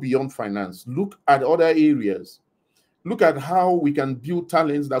 Look beyond finance. Look at other areas. Look at how we can build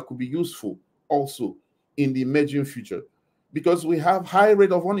talents that could be useful also in the emerging future. Because we have high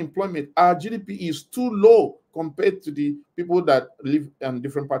rate of unemployment. Our GDP is too low compared to the people that live in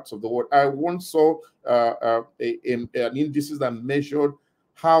different parts of the world. I once saw an indices that measured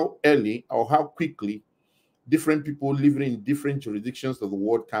how early or how quickly different people living in different jurisdictions of the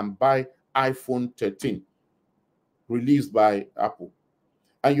world can buy iPhone 13 released by Apple.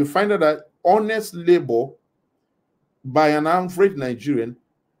 And you find out that honest labor by an average Nigerian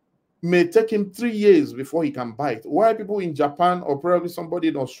may take him 3 years before he can buy it. Why people in Japan or probably somebody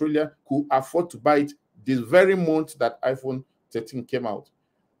in Australia could afford to buy it this very month that iPhone 13 came out.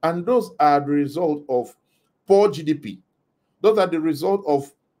 And those are the result of poor GDP. Those are the result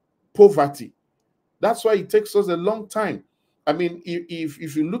of poverty. That's why it takes us a long time. I mean,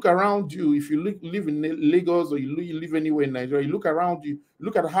 if you look around you, if you live in Lagos or you live anywhere in Nigeria, you look around you,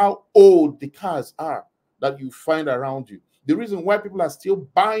 look at how old the cars are that you find around you. The reason why people are still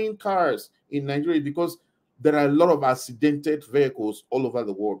buying cars in Nigeria is because there are a lot of accidented vehicles all over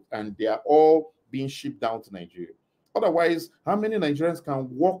the world, and they are all being shipped down to Nigeria. Otherwise, how many Nigerians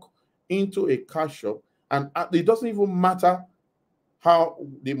can walk into a car shop and it doesn't even matter how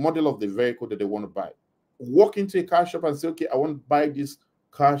the model of the vehicle that they want to buy? Walk into a car shop and say, okay, I want to buy this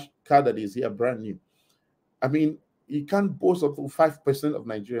car that is here brand new. I mean, you can't boast up to 5% of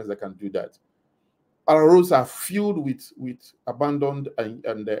Nigerians that can do that. Our roads are filled with abandoned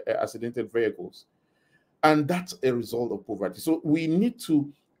and accidented vehicles. And that's a result of poverty. So we need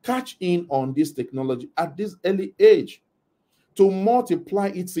to catch in on this technology at this early age to multiply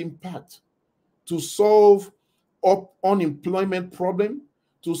its impact, to solve unemployment problem,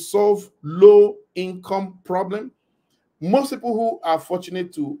 to solve low income problem. Most people who are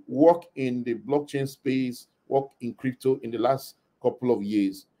fortunate to work in the blockchain space, work in crypto in the last couple of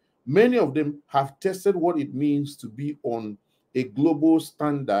years, many of them have tested what it means to be on a global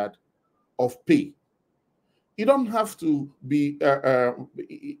standard of pay. You don't have to be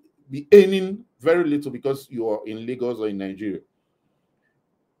earning very little because you are in Lagos or in Nigeria.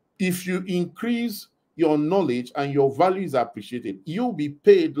 If you increase your knowledge and your value is appreciated, you'll be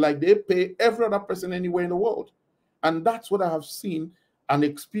paid like they pay every other person anywhere in the world. And that's what I have seen and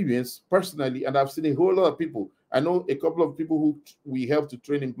experienced personally. And I've seen a whole lot of people. I know a couple of people who we help to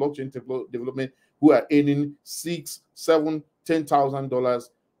train in blockchain development who are earning $6,000, $7,000, $10,000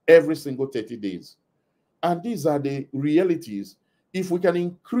 every single 30 days. And these are the realities. If we can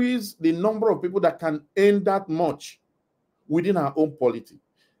increase the number of people that can earn that much within our own polity,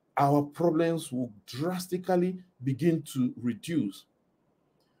 our problems will drastically begin to reduce.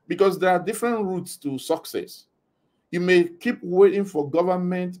 Because there are different routes to success. You may keep waiting for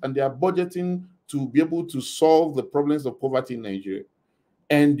government and their budgeting to be able to solve the problems of poverty in Nigeria.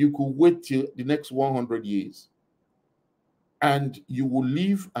 And you could wait till the next 100 years. And you will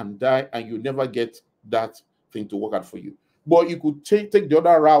live and die and you never get that thing to work out for you. But you could take the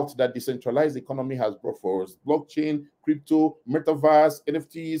other route that decentralized economy has brought for us. Blockchain, crypto, metaverse,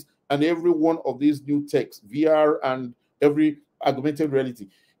 NFTs, and every one of these new techs, VR and every augmented reality.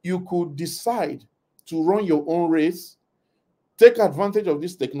 You could decide to run your own race, take advantage of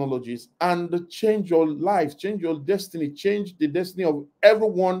these technologies, and change your life, change your destiny, change the destiny of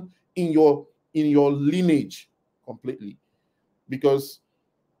everyone in your lineage completely. Because,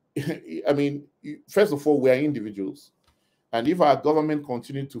 I mean, first of all, we are individuals. And if our government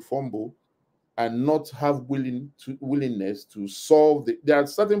continue to fumble and not have willingness to solve, there are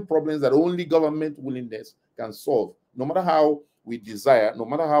certain problems that only government willingness can solve. No matter how we desire, no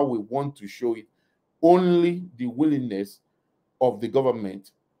matter how we want to show it, only the willingness of the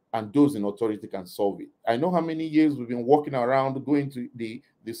government and those in authority can solve it. I know how many years we've been walking around, going to the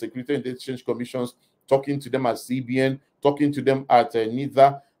Security and Exchange Commissions, talking to them at CBN, talking to them at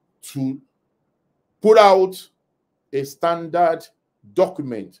NIDA to put out a standard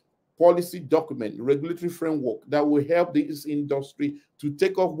document, policy document, regulatory framework that will help this industry to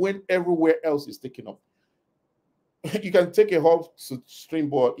take off when everywhere else is taking off. You can take a horse to stream,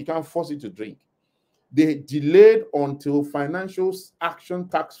 but you can't force it to drink. They delayed until Financial Action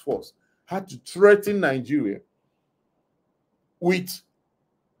Task Force had to threaten Nigeria with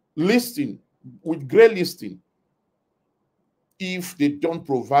listing, with gray listing, if they don't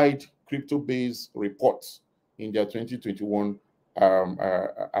provide crypto-based reports in their 2021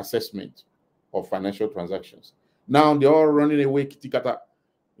 assessment of financial transactions. Now they're all running away, kitikata,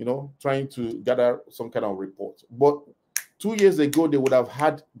 trying to gather some kind of report. But 2 years ago, they would have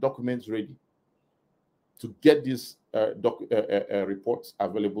had documents ready to get these reports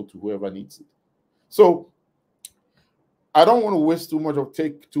available to whoever needs it. So I don't want to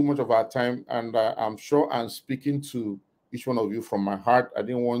take too much of our time, and I'm sure I'm speaking to each one of you from my heart. I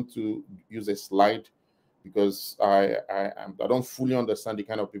didn't want to use a slide because I don't fully understand the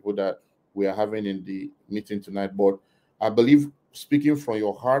kind of people that we are having in the meeting tonight. But I believe speaking from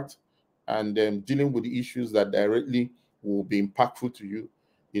your heart and dealing with the issues that directly will be impactful to you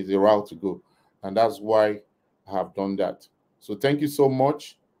is the route to go. And that's why I have done that. So thank you so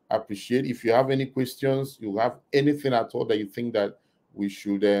much. I appreciate it. If you have any questions, you have anything at all that you think that we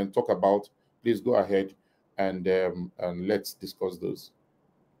should talk about, please go ahead and let's discuss those.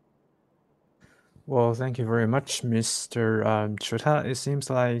 Well, thank you very much, Mr. Chuta. It seems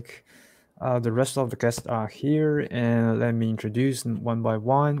like the rest of the guests are here, and let me introduce them one by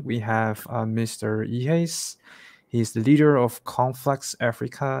one. We have Mr. Ihes. He's the leader of Conflux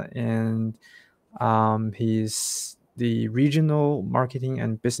Africa, and he's the regional marketing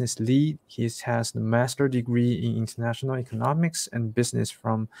and business lead. He has the master degree in international economics and business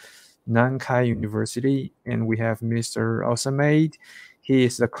from Nankai University. And we have Mr. Osamaid. He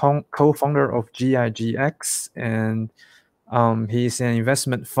is the co-founder of GIGX, and he's an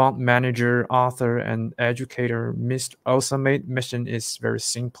investment fund manager, author, and educator. Mr. Osamaid's mission is very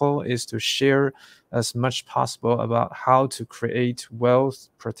simple, is to share as much possible about how to create wealth,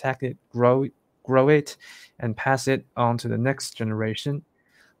 protect it, grow it, and pass it on to the next generation.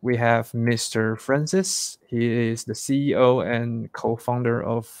 We have Mr. Francis. He is the CEO and co-founder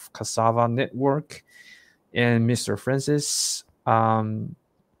of Cassava Network. And Mr. Francis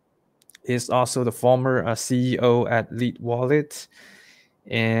is also the former CEO at Lead Wallet.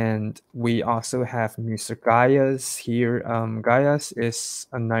 And we also have Mr. Gaius here. Gaius is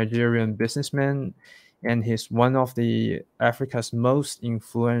a Nigerian businessman, and he's one of the Africa's most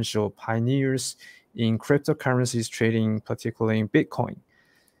influential pioneers in cryptocurrencies trading, particularly in Bitcoin.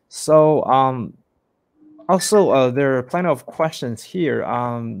 So also there are plenty of questions here.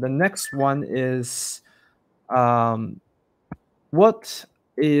 The next one is, what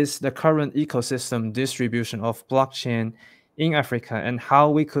is the current ecosystem distribution of blockchain in Africa, and how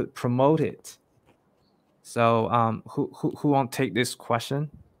we could promote it? So who won't take this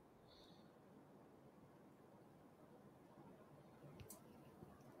question?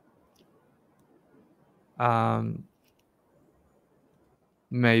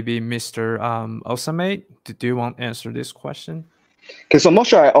 Maybe Mr. Osamaid, do you want to answer this question? Okay, so I'm not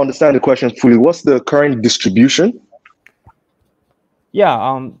sure I understand the question fully. What's the current distribution?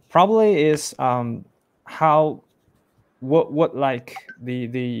 Yeah, probably is how what like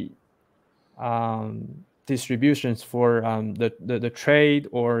the distributions for the trade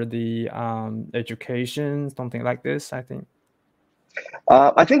or the education, something like this, I think.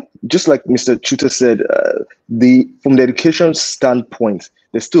 I think just like Mr. Chuta said, from the education standpoint,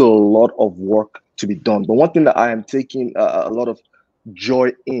 there's still a lot of work to be done. But one thing that I am taking a lot of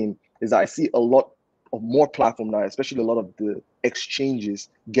joy in is that I see a lot of more platform now, especially a lot of the exchanges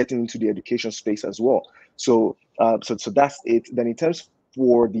getting into the education space as well. So so that's it. Then in terms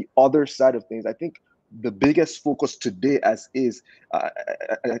for the other side of things, I think the biggest focus today as is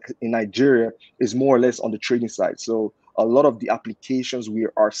in Nigeria is more or less on the trading side. So a lot of the applications we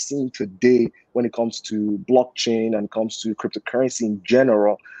are seeing today when it comes to blockchain and comes to cryptocurrency in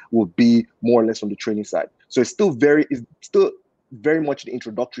general will be more or less on the trading side. So it's still very much the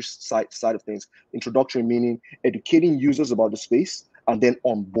introductory side of things. Introductory meaning educating users about the space and then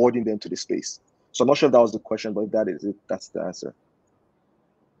onboarding them to the space. So I'm not sure if that was the question, but if that is it, that's the answer.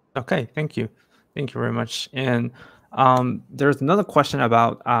 Okay, thank you. Thank you very much. And there's another question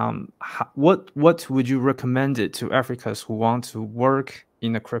about what would you recommend it to Africans who want to work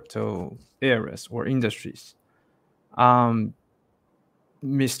in the crypto areas or industries? Mr.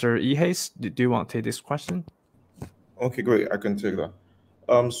 Ihes, do you want to take this question? Okay, great. I can take that.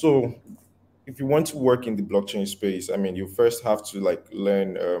 So if you want to work in the blockchain space, I mean, you first have to like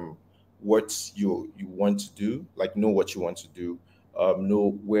learn what you want to do, like know what you want to do,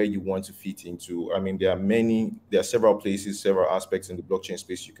 know where you want to fit into. I mean, there are several places, several aspects in the blockchain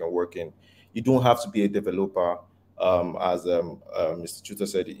space you can work in. You don't have to be a developer, as Mr. Chuta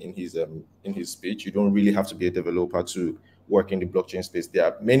said in his speech. You don't really have to be a developer to work in the blockchain space. There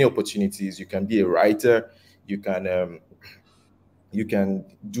are many opportunities. You can be a writer. You can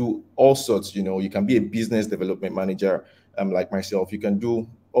do all sorts. You can be a business development manager, like myself. You can do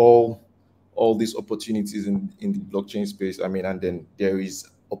all these opportunities in the blockchain space. I mean, and then there is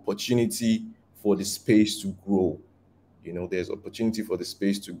opportunity for the space to grow. There's opportunity for the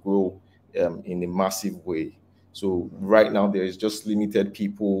space to grow in a massive way. So right now there is just limited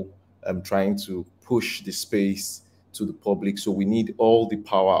people trying to push the space to the public. So we need all the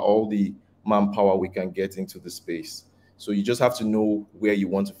power, all the manpower we can get into the space. So you just have to know where you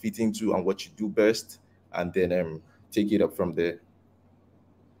want to fit into and what you do best, and then take it up from there.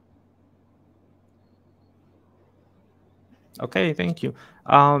 Okay, thank you.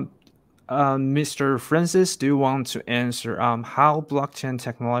 Mr. Francis, do you want to answer how blockchain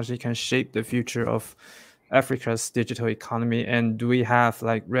technology can shape the future of Africa's digital economy? And do we have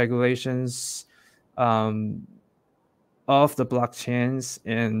like regulations of the blockchains,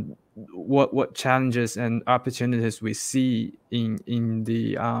 and what challenges and opportunities we see in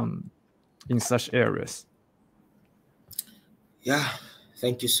the in such areas? Yeah,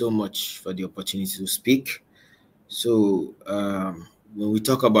 thank you so much for the opportunity to speak. So when we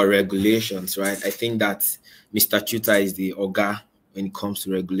talk about regulations, right, I think that Mr. Chuta is the Oga when it comes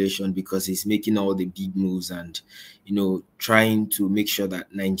to regulation, because he's making all the big moves and, trying to make sure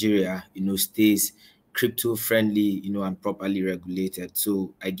that Nigeria, stays crypto friendly, and properly regulated.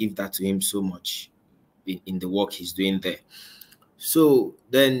 So I give that to him so much in the work he's doing there. So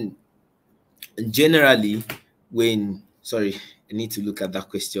then generally sorry, I need to look at that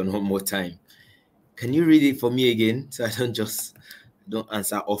question one more time. Can you read it for me again so I don't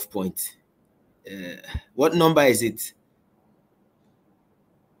answer off point? What number is it?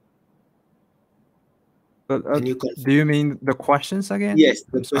 Can you do you mean the questions again? Yes,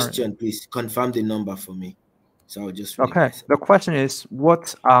 the question, please confirm the number for me. So I'll just read okay. Myself. The question is,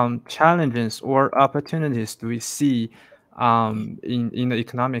 what challenges or opportunities do we see in the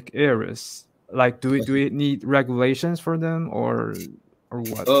economic areas? Like, do we need regulations for them or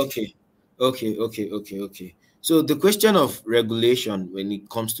what? Okay. So the question of regulation when it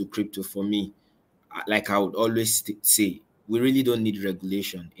comes to crypto, for me, like I would always say, we really don't need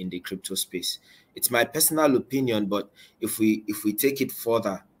regulation in the crypto space. It's my personal opinion, but if we take it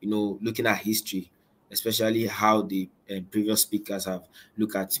further, looking at history, especially how the previous speakers have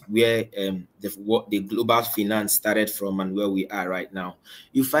looked at where what the global finance started from and where we are right now,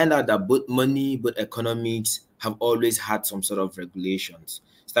 you find out that both money, both economics have always had some sort of regulations,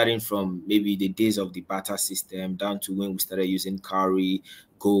 starting from maybe the days of the barter system down to when we started using cowrie,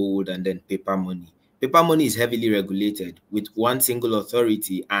 gold, and then paper money. Paper money is heavily regulated with one single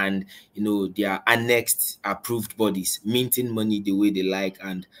authority and, their annexed approved bodies minting money the way they like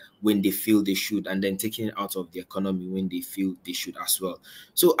and when they feel they should, and then taking it out of the economy when they feel they should as well.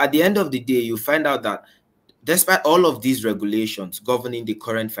 So at the end of the day, you find out that despite all of these regulations governing the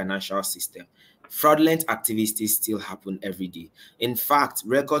current financial system, fraudulent activities still happen every day. In fact,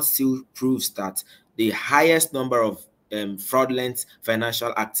 record still proves that the highest number of fraudulent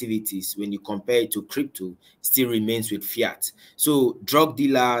financial activities when you compare it to crypto still remains with fiat. So drug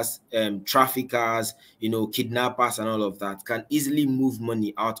dealers, traffickers, kidnappers and all of that can easily move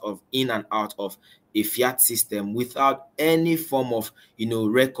money in and out of a fiat system without any form of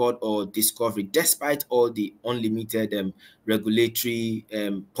record or discovery, despite all the unlimited regulatory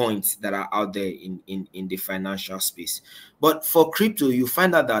points that are out there in the financial space. But for crypto, you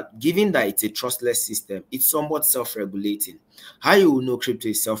find out that given that it's a trustless system, it's somewhat self-regulating. How you will know crypto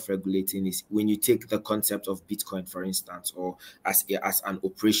is self-regulating is when you take the concept of Bitcoin, for instance, or as an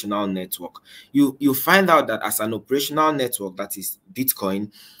operational network. You find out that as an operational network, that is Bitcoin,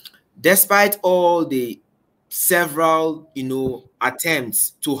 despite all the several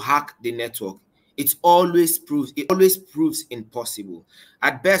attempts to hack the network, it always proves impossible.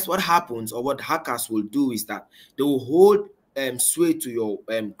 At best, what happens or what hackers will do is that they will hold sway to your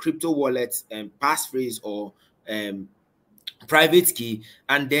crypto wallet passphrase or private key,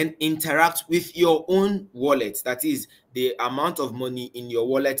 and then interact with your own wallet, that is the amount of money in your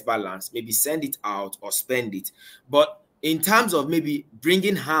wallet balance, maybe send it out or spend it. But in terms of maybe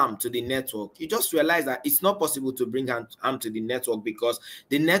bringing harm to the network, you just realize that it's not possible to bring harm to the network, because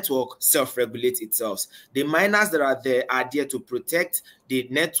the network self-regulates itself. The miners that are there to protect the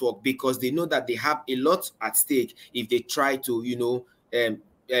network, because they know that they have a lot at stake if they try to, you know,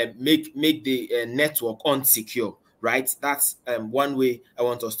 make the network unsecure. Right, that's one way I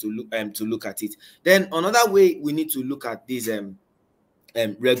want us to look at it. Then another way we need to look at this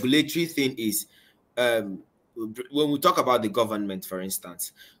regulatory thing is when we talk about the government, for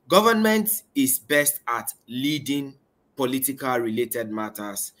instance. Government is best at leading political related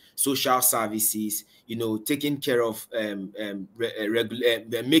matters, social services, you know, taking care of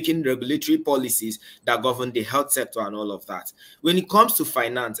making regulatory policies that govern the health sector and all of that. When it comes to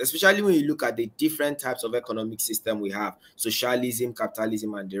finance, especially when you look at the different types of economic system we have, socialism,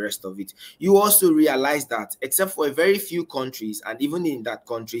 capitalism, and the rest of it, you also realize that except for a very few countries, and even in that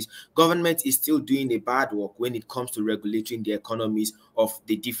countries, government is still doing a bad work when it comes to regulating the economies of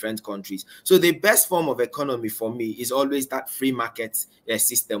the different countries. So the best form of economy for me is always that free market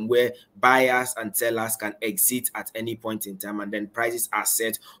system where buyers and sellers can exit at any point in time, and then prices are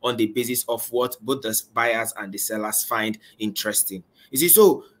set on the basis of what both the buyers and the sellers find interesting. You see,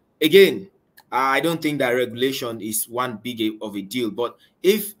 so again, I don't think that regulation is one big of a deal, but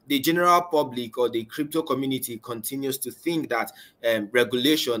if the general public or the crypto community continues to think that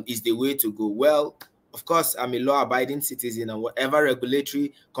regulation is the way to go, well, of course, I'm a law-abiding citizen, and whatever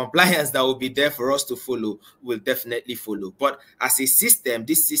regulatory compliance that will be there for us to follow, will definitely follow. But as a system,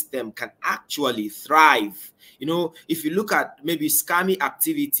 this system can actually thrive. You know, if you look at maybe scammy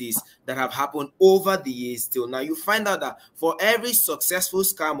activities that have happened over the years till now, you find out that for every successful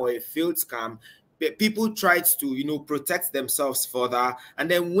scam or a failed scam, people tried to, you know, protect themselves further. And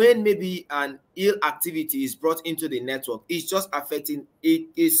then when maybe an ill activity is brought into the network, it's just affecting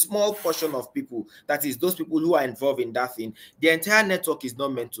a small portion of people. That is, those people who are involved in that thing. The entire network is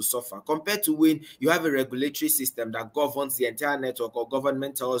not meant to suffer, compared to when you have a regulatory system that governs the entire network, or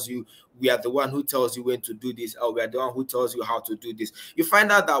government tells you, we are the one who tells you when to do this, or we are the one who tells you how to do this. You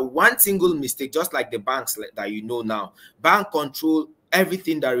find out that one single mistake, just like the banks that you know now, bank control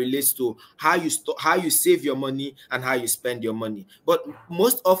everything that relates to how you save your money and how you spend your money. But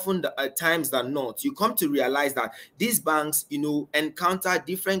most often, at times than not, you come to realize that these banks, you know, encounter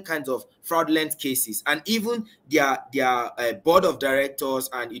different kinds of fraudulent cases, and even their board of directors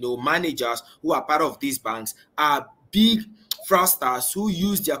and, you know, managers who are part of these banks are big fraudsters who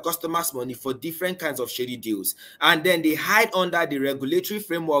use their customers' money for different kinds of shady deals. And then they hide under the regulatory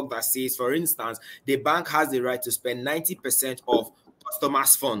framework that says, for instance, the bank has the right to spend 90% of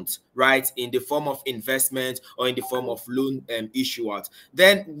customers' funds, right, in the form of investment or in the form of loan issuance.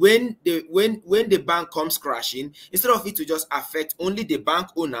 Then when the bank comes crashing, instead of it to just affect only the bank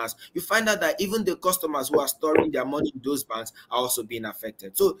owners, you find out that even the customers who are storing their money in those banks are also being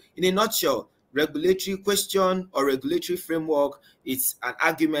affected. So in a nutshell, regulatory question or regulatory framework, it's an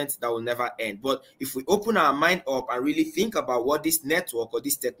argument that will never end. But if we open our mind up and really think about what this network or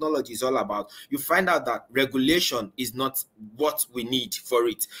this technology is all about, you find out that regulation is not what we need for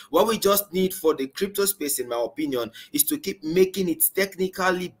it. What we just need for the crypto space, in my opinion, is to keep making it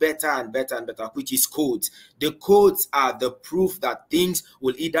technically better and better and better, which is codes. The codes are the proof that things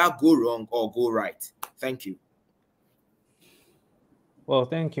will either go wrong or go right. Thank you. Well,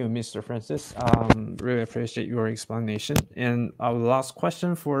 thank you, Mr. Francis. Really appreciate your explanation. And our last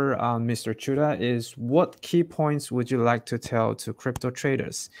question for Mr. Chuda is, what key points would you like to tell to crypto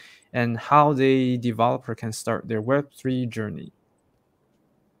traders, and how the developer can start their Web3 journey?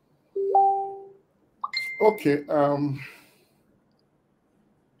 Okay.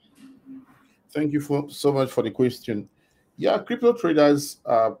 Thank you so much for the question. Yeah, crypto traders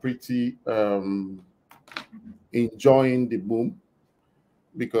are pretty enjoying the boom,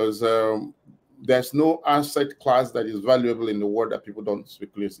 because there's no asset class that is valuable in the world that people don't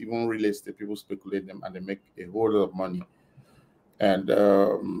speculate. Even real estate, people speculate them and they make a whole lot of money. And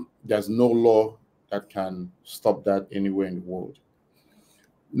there's no law that can stop that anywhere in the world.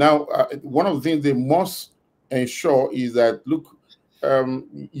 Now, one of the things they must ensure is that, look,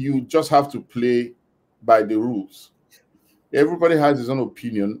 you just have to play by the rules. Everybody has his own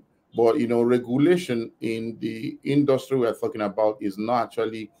opinion, but, you know, regulation in the industry we're talking about is not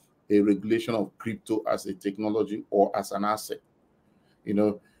actually a regulation of crypto as a technology or as an asset. You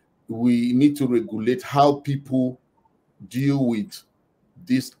know, we need to regulate how people deal with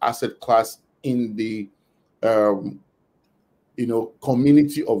this asset class in the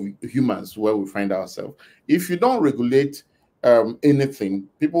community of humans where we find ourselves. If you don't regulate anything,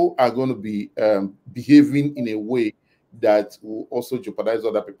 people are going to be behaving in a way that will also jeopardize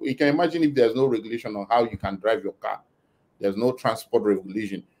other people. You can imagine if there's no regulation on how you can drive your car, there's no transport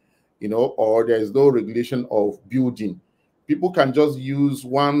regulation, or there's no regulation of building. People can just use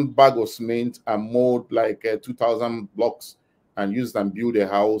one bag of cement and mold like 2,000 blocks and use and build a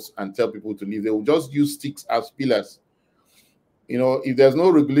house and tell people to live. They will just use sticks as pillars. If there's no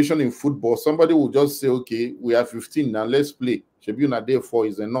regulation in football, somebody will just say, okay, we have 15 now, let's play. Tribune a day 4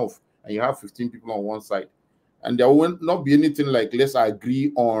 is enough. And you have 15 people on one side. And there will not be anything like, let's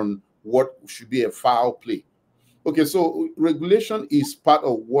agree on what should be a foul play. Okay, so regulation is part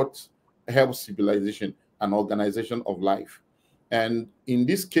of what helps civilization and organization of life. And in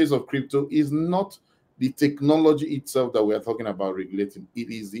this case of crypto, is not the technology itself that we are talking about regulating. It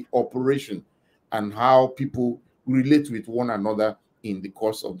is the operation and how people relate with one another in the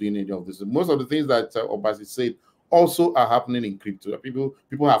course of doing any of this. Most of the things that Obasi said also are happening in crypto. People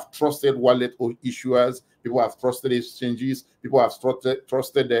have trusted wallet issuers, people have trusted exchanges, people have trusted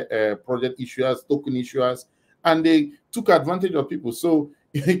project issuers, token issuers, and they took advantage of people. So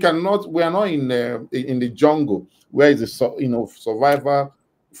we are not in the jungle where it's a survivor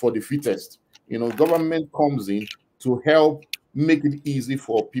for the fittest. Government comes in to help make it easy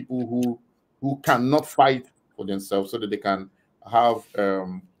for people who cannot fight for themselves, so that they can have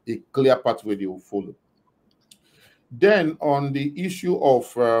a clear pathway they will follow. Then on the issue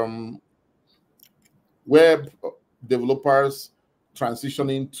of web developers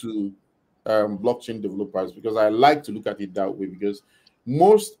transitioning to blockchain developers, because I like to look at it that way, because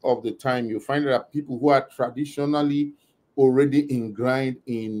most of the time you find that people who are traditionally already ingrained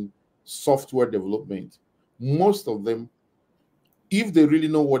in software development, most of them, if they really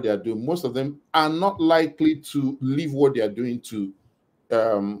know what they are doing, most of them are not likely to leave what they are doing to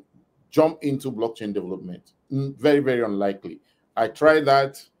jump into blockchain development. Very, very unlikely. I tried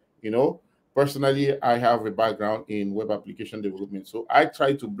that, Personally, I have a background in web application development. So I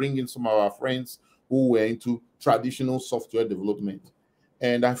tried to bring in some of our friends who were into traditional software development.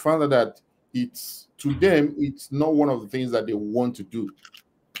 And I found that to them, it's not one of the things that they want to do,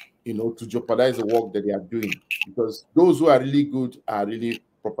 to jeopardize the work that they are doing, because those who are really good are really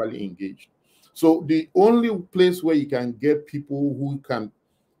properly engaged. So the only place where you can get people who can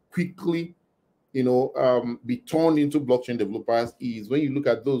quickly be turned into blockchain developers is when you look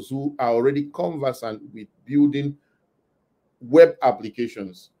at those who are already conversant with building web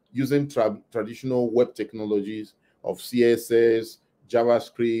applications using traditional web technologies of CSS,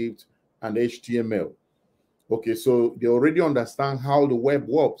 JavaScript, and HTML. Okay, so they already understand how the web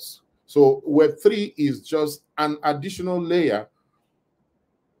works. So Web3 is just an additional layer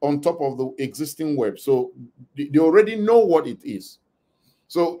on top of the existing web. So they already know what it is.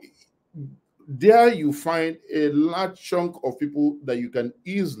 So there you find a large chunk of people that you can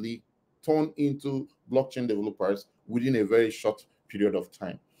easily turn into blockchain developers within a very short period of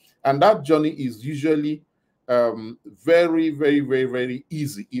time. And that journey is usually very, very, very, very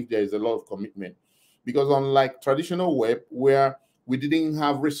easy if there is a lot of commitment. Because unlike traditional web, where we didn't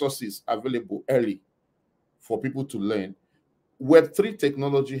have resources available early for people to learn, Web3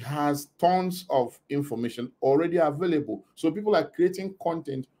 technology has tons of information already available. So people are creating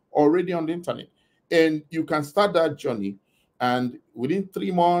content already on the internet. And you can start that journey, and within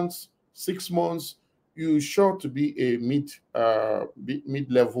 3 months, 6 months, you're sure to be a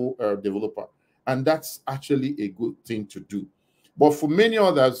mid-level developer. And that's actually a good thing to do. But for many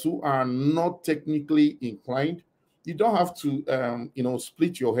others who are not technically inclined, you don't have to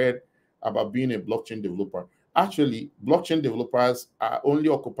split your head about being a blockchain developer. Actually, blockchain developers are only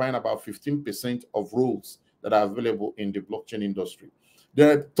occupying about 15% of roles that are available in the blockchain industry. There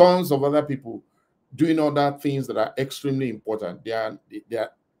are tons of other people doing other things that are extremely important. They are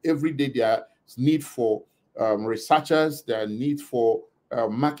every day there is need for researchers, there are need for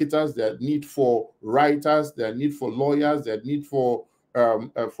marketers, there are need for writers, there are need for lawyers, there are need for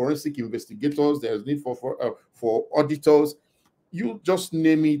forensic investigators, there's need for auditors. You just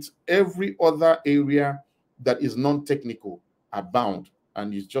name it. Every other area that is non-technical are bound,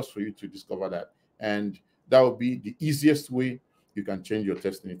 and it's just for you to discover that. And that will be the easiest way you can change your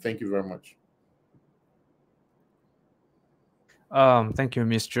destiny. Thank you very much. Thank you,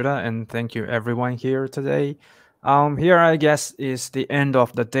 Miss Judah, and thank you everyone here today. Here, I guess, is the end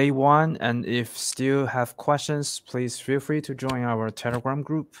of the day one, and if still have questions, please feel free to join our Telegram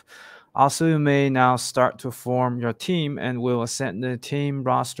group. Also, you may now start to form your team, and we'll send the team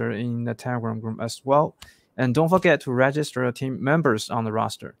roster in the Telegram group as well. And don't forget to register your team members on the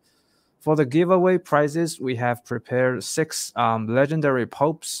roster. For the giveaway prizes, we have prepared 6 legendary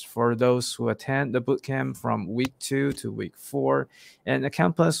popes for those who attend the bootcamp from week 2 to week 4. And the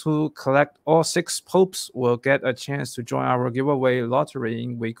campus who collect all 6 popes will get a chance to join our giveaway lottery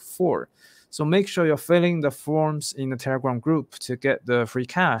in week 4. So make sure you're filling the forms in the Telegram group to get the free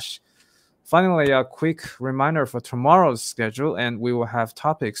cash. Finally, a quick reminder for tomorrow's schedule, and we will have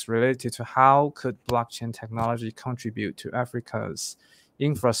topics related to how could blockchain technology contribute to Africa's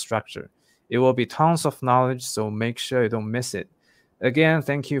infrastructure. It will be tons of knowledge, so make sure you don't miss it. Again,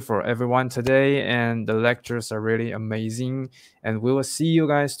 thank you for everyone today, and the lectures are really amazing, and we will see you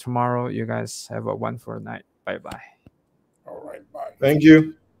guys tomorrow. You guys have a wonderful night. Bye-bye. All right, bye. Thank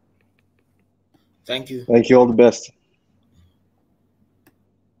you. Thank you. Thank you. All the best.